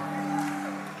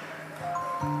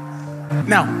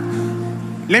 Now,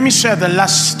 let me share the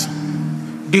last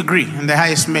degree and the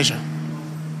highest measure.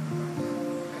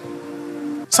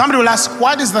 Somebody will ask,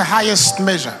 what is the highest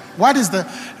measure? What is the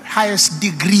highest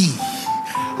degree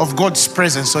of God's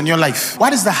presence on your life?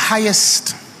 What is the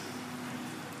highest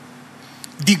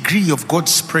degree of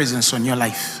God's presence on your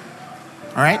life?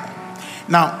 All right?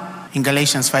 Now, in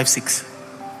Galatians 5:6,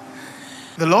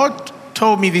 the Lord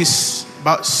told me this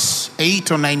about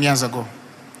 8 or 9 years ago.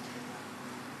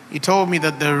 He told me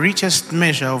that the richest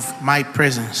measure of my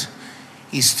presence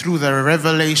is through the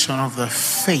revelation of the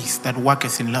faith that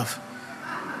worketh in love.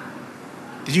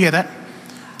 Did you hear that?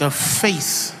 The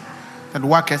faith that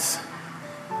worketh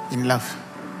in love.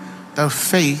 The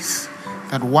faith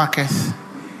that worketh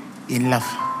in love.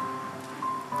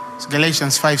 It's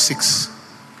Galatians 5:6.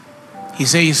 He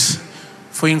says,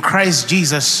 for in Christ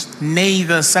Jesus,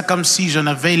 neither circumcision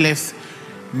availeth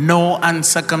no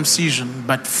uncircumcision,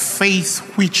 but faith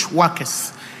which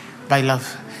worketh by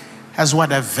love. That's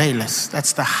what availeth.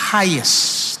 That's the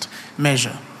highest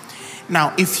measure.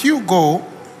 Now, if you go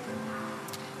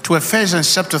to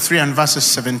Ephesians chapter 3 and verses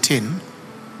 17,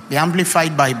 the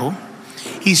Amplified Bible,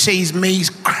 he says, may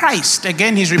Christ,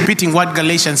 again he's repeating what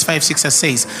Galatians 5:6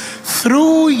 says,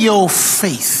 through your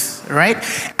faith, right,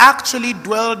 actually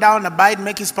dwell down, abide,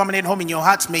 make his permanent home in your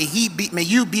hearts. May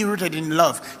you be rooted in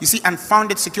love, you see, and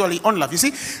founded securely on love. You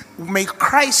see, may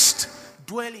Christ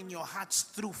dwell in your hearts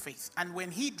through faith. And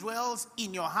when he dwells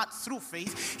in your heart through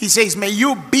faith, he says, may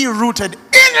you be rooted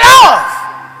in love.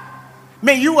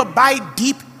 May you abide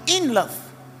deep in love.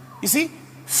 You see,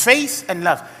 faith and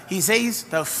love. He says,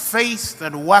 the faith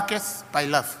that worketh by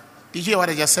love. Did you hear what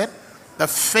I just said? The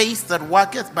faith that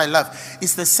worketh by love.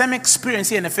 It's the same experience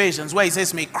here in Ephesians where he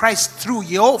says, may Christ through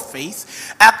your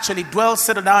faith actually dwell,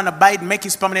 settle down, abide, make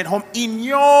his permanent home in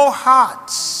your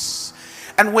hearts.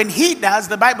 And when he does,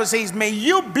 the Bible says, may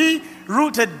you be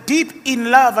rooted deep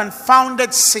in love and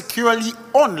founded securely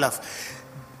on love.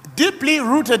 Deeply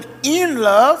rooted in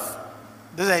love,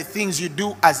 those are things you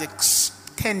do as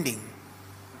extending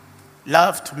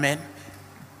love to men.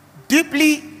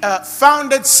 Deeply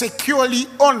founded securely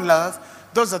on love,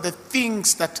 those are the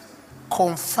things that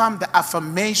confirm the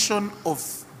affirmation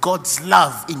of God's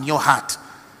love in your heart.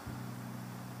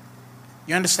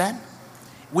 You understand?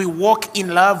 We walk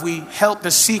in love, we help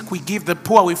the sick, we give the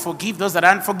poor, we forgive those that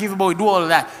are unforgivable, we do all of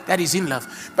that. That is in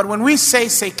love. But when we say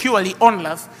securely on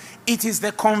love, it is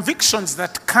the convictions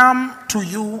that come to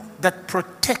you that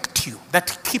protect you,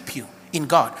 that keep you in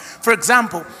God. For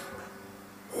example,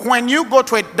 when you go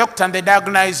to a doctor and they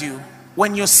diagnose you,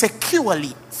 when you're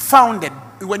securely founded,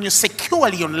 when you're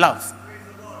securely on love,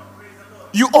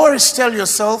 you always tell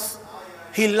yourself,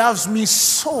 he loves me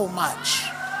so much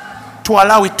to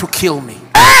allow it to kill me.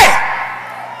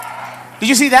 Hey! Did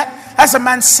you see that? That's a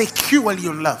man securely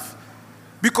on love.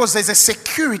 Because there's a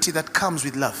security that comes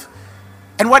with love.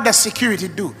 And what does security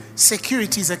do?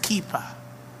 Security is a keeper.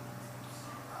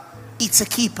 It's a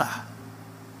keeper.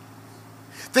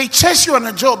 They chase you on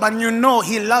a job and you know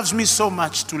he loves me so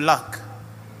much to lack.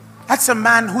 That's a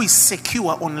man who is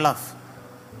secure on love.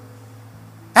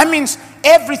 That means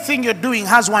everything you're doing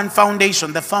has one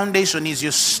foundation. The foundation is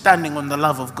you're standing on the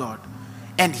love of God.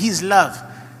 And his love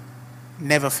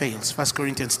never fails. 1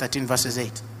 Corinthians 13 verses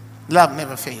 8. Love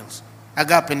never fails.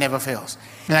 Agape never fails.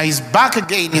 Now he's back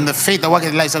again in the faith that worketh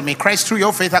in love. May Christ through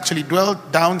your faith actually dwell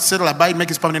down, settle, abide, make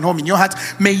his permanent home in your heart.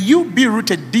 May you be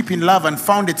rooted deep in love and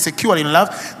founded secure in love.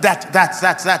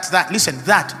 Listen,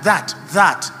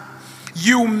 that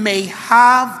you may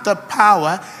have the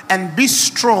power and be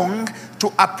strong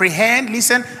to apprehend,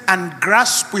 listen, and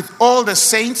grasp with all the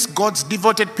saints, God's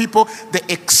devoted people, the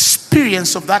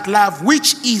experience of that love,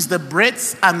 which is the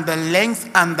breadth and the length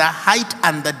and the height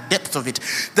and the depth of it,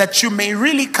 that you may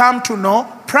really come to know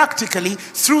practically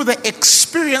through the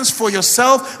experience for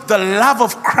yourself the love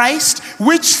of Christ,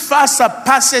 which far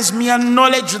surpasses mere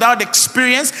knowledge without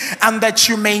experience, and that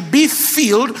you may be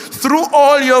filled through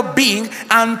all your being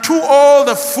and to all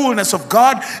the fullness of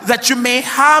God, that you may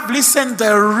have, listen,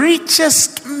 the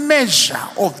richest measure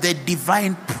of the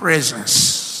divine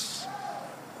presence.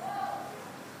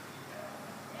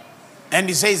 And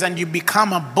he says, and you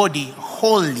become a body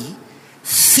wholly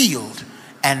filled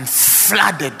and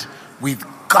flooded with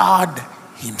God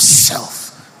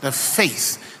himself, the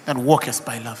faith that walketh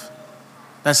by love.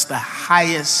 That's the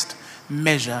highest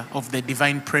measure of the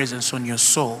divine presence on your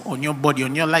soul, on your body,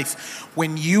 on your life.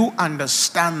 When you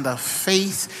understand the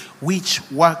faith which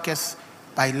worketh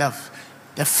by love.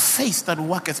 The faith that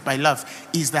worketh by love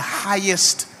is the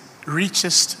highest,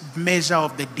 richest measure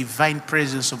of the divine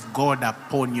presence of God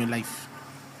upon your life.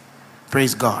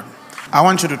 Praise God. I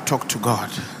want you to talk to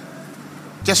God.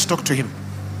 Just talk to him.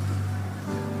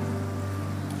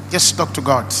 Just talk to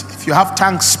God. If you have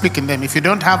tongues, speak in them. If you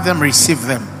don't have them, receive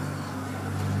them.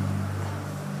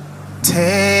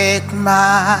 Take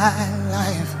my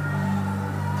life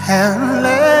and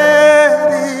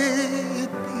let it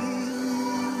be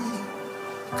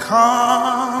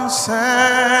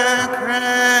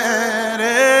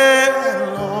consecrated,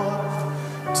 Lord,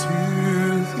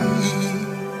 to thee.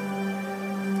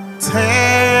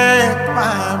 Take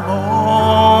my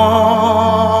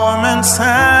moments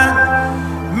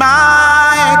and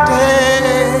my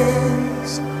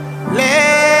days,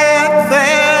 let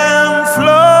them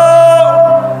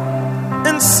flow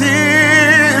in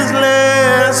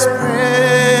ceaseless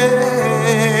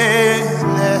praise.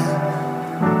 Let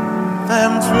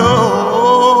them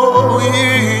flow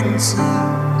in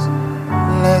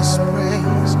ceaseless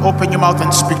praise. Open your mouth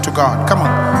and speak to God. Come on.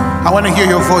 I want to hear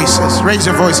your voices. Raise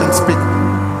your voice and speak.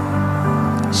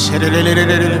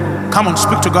 Come on,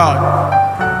 speak to God.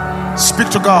 Speak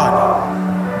to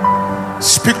God.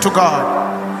 Speak to God.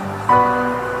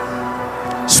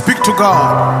 Speak to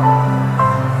God.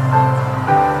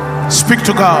 Speak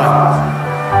to God.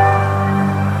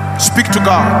 Speak to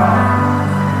God.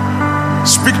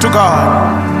 Speak to God.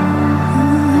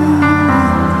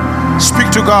 Speak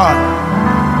to God.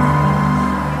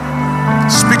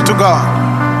 Speak to God.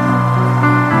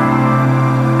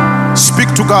 Speak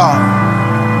to God.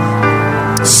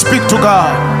 Speak to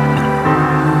God.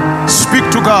 Speak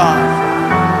to God.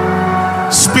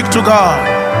 Speak to God.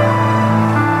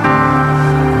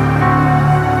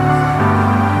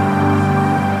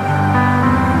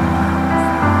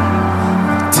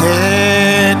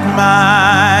 Take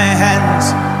my hands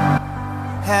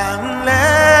and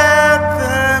let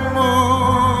them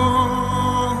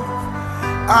move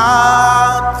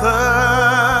out the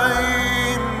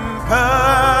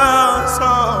impulse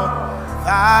of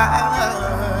thy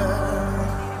love.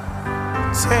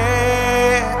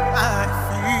 Take my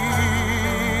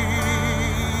feet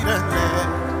and let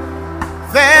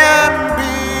them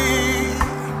be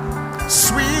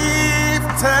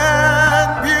swift and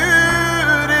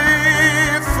beautiful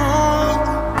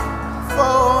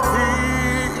for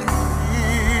thee,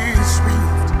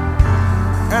 swift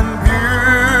and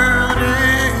beautiful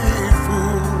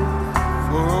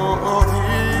for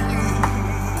thee.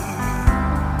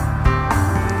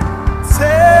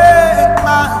 Take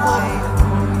my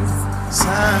voice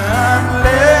and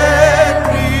let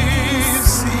me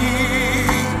see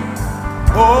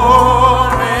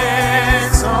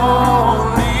honest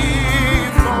only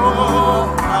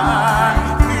for my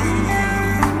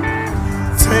feet.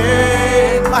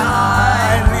 Take my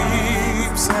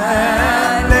lips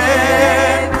and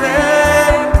let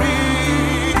them be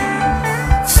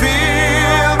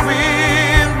filled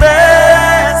with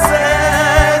messages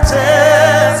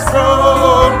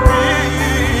from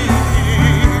thee.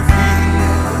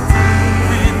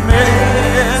 With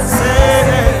messages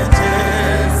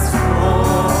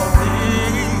from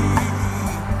thee.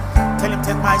 Tell him,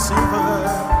 take my silver.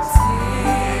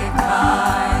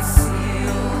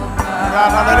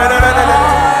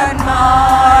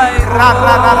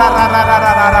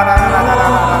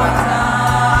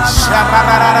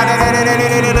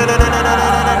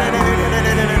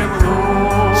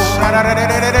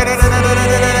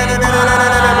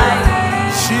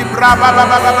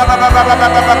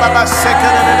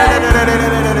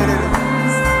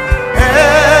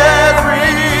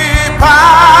 Every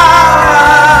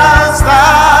power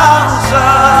thou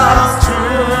shalt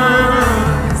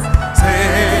choose,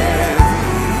 take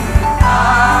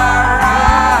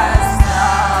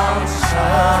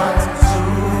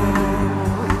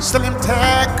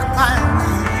Take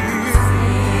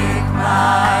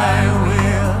my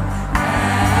will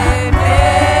and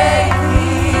make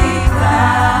it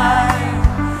thine.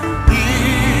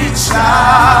 It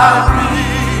shall be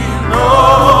no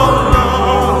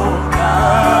longer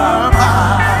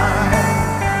mine.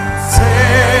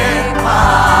 Take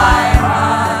My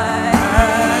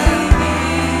mind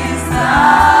is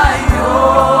thine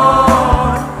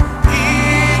own.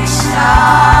 it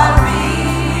Shall be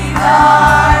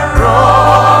thy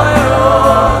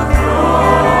royal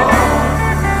throne.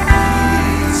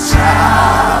 It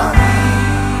shall be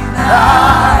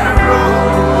thy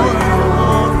royal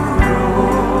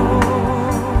throne.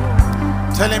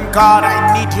 Tell him, God, I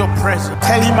need your presence.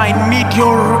 Tell him, I need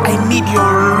your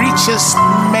richest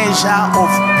measure of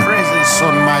presence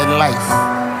on my life.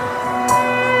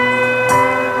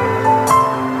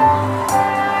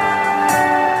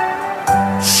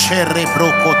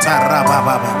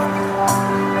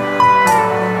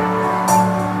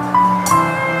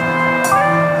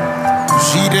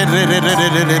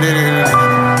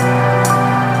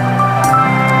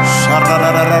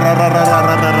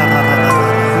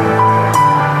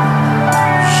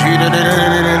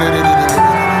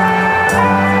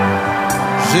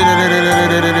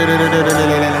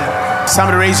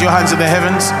 Somebody raise your hands in the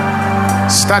heavens.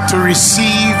 Start to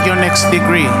receive your next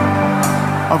degree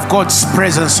of God's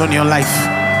presence on your life.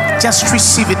 Just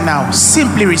receive it now.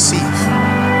 Simply receive.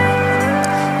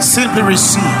 Simply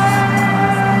receive.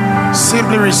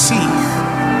 Simply receive.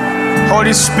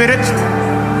 Holy Spirit,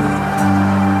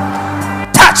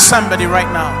 touch somebody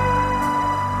right now.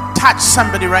 Touch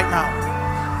somebody right now.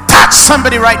 Touch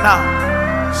somebody right now.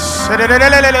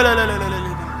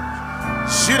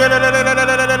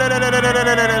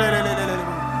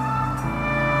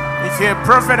 If you're a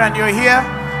prophet and you're here,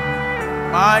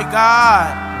 my God,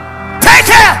 take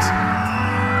it!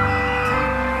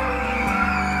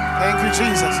 Thank you,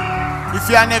 Jesus. If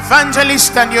you're an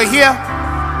evangelist and you're here,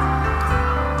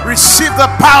 receive the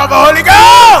power of the Holy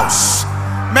Ghost.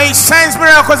 May signs,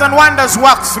 miracles, and wonders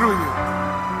work through you.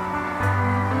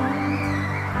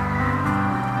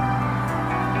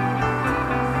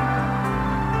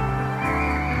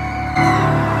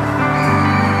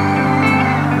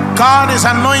 God is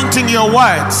anointing your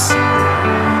words.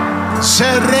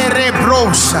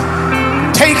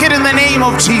 Take it in the name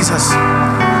of Jesus.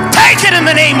 Take it in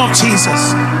the name of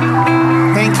Jesus.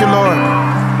 Thank you, Lord.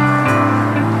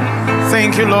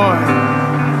 Thank you, Lord.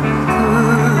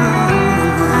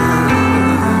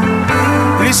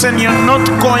 Listen, you're not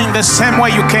going the same way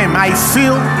you came. I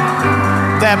feel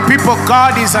that people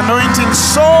God is anointing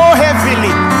so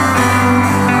heavily.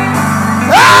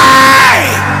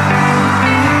 Hey!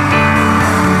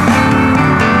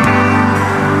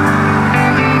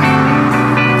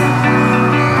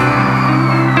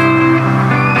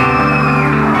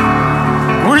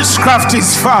 Witchcraft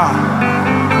is far.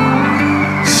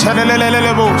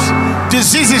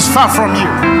 Disease is far from you.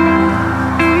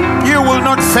 You will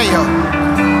not fail.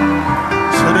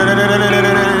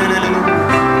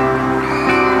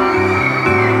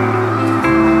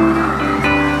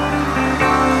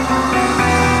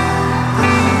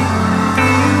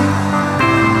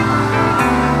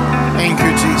 Thank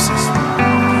you, Jesus.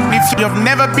 If you have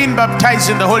never been baptized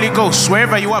in the Holy Ghost,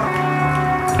 wherever you are,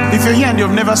 if you're here and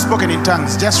you've never spoken in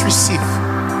tongues, just receive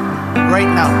right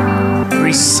now.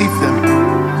 Receive them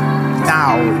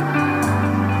now.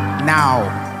 Now.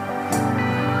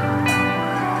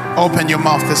 Open your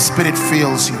mouth. The Spirit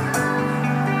fills you.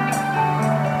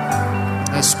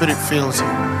 The Spirit fills you.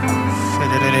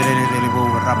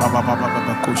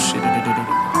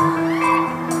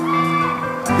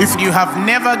 If you have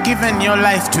never given your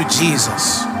life to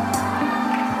Jesus,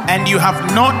 and you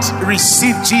have not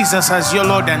received Jesus as your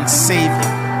Lord and Savior,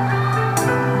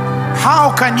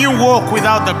 how can you walk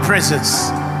without the presence?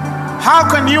 How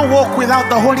can you walk without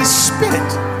the Holy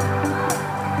Spirit?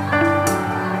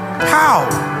 How?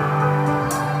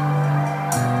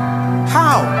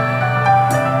 How?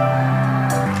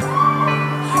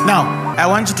 Now, I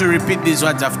want you to repeat these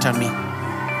words after me.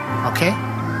 Okay?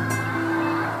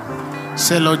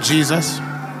 Say, Lord Jesus,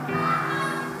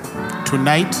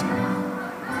 tonight,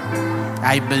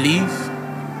 I believe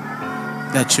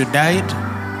that you died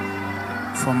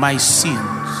for my sins,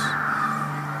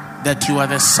 that you are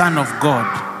the Son of God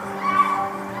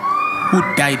who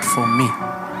died for me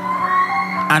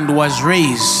and was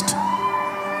raised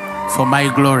for my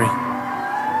glory.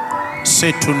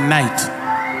 Say, tonight,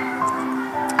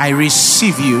 I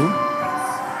receive you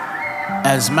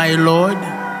as my Lord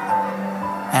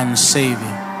and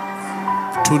Savior.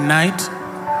 Tonight,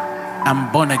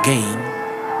 I'm born again.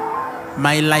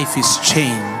 My life is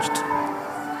changed.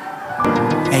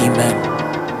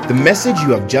 Amen. The message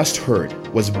you have just heard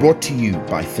was brought to you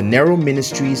by Phaneroo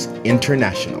Ministries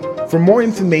International. For more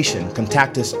information,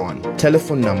 contact us on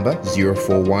telephone number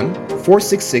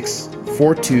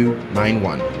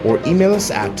 041-466-4291 or email us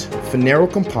at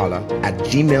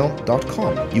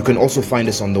phanerokampala@gmail.com. You can also find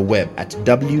us on the web at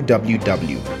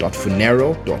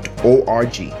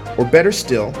www.phanero.org. Or better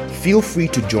still, feel free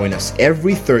to join us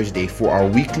every Thursday for our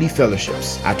weekly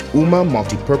fellowships at Uma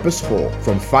Multipurpose Hall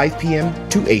from 5 p.m.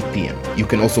 to 8 p.m. You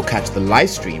can also catch the live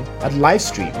stream at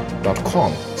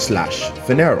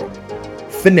livestream.com/Phaneroo.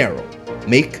 Phaneroo,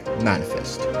 make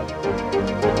manifest.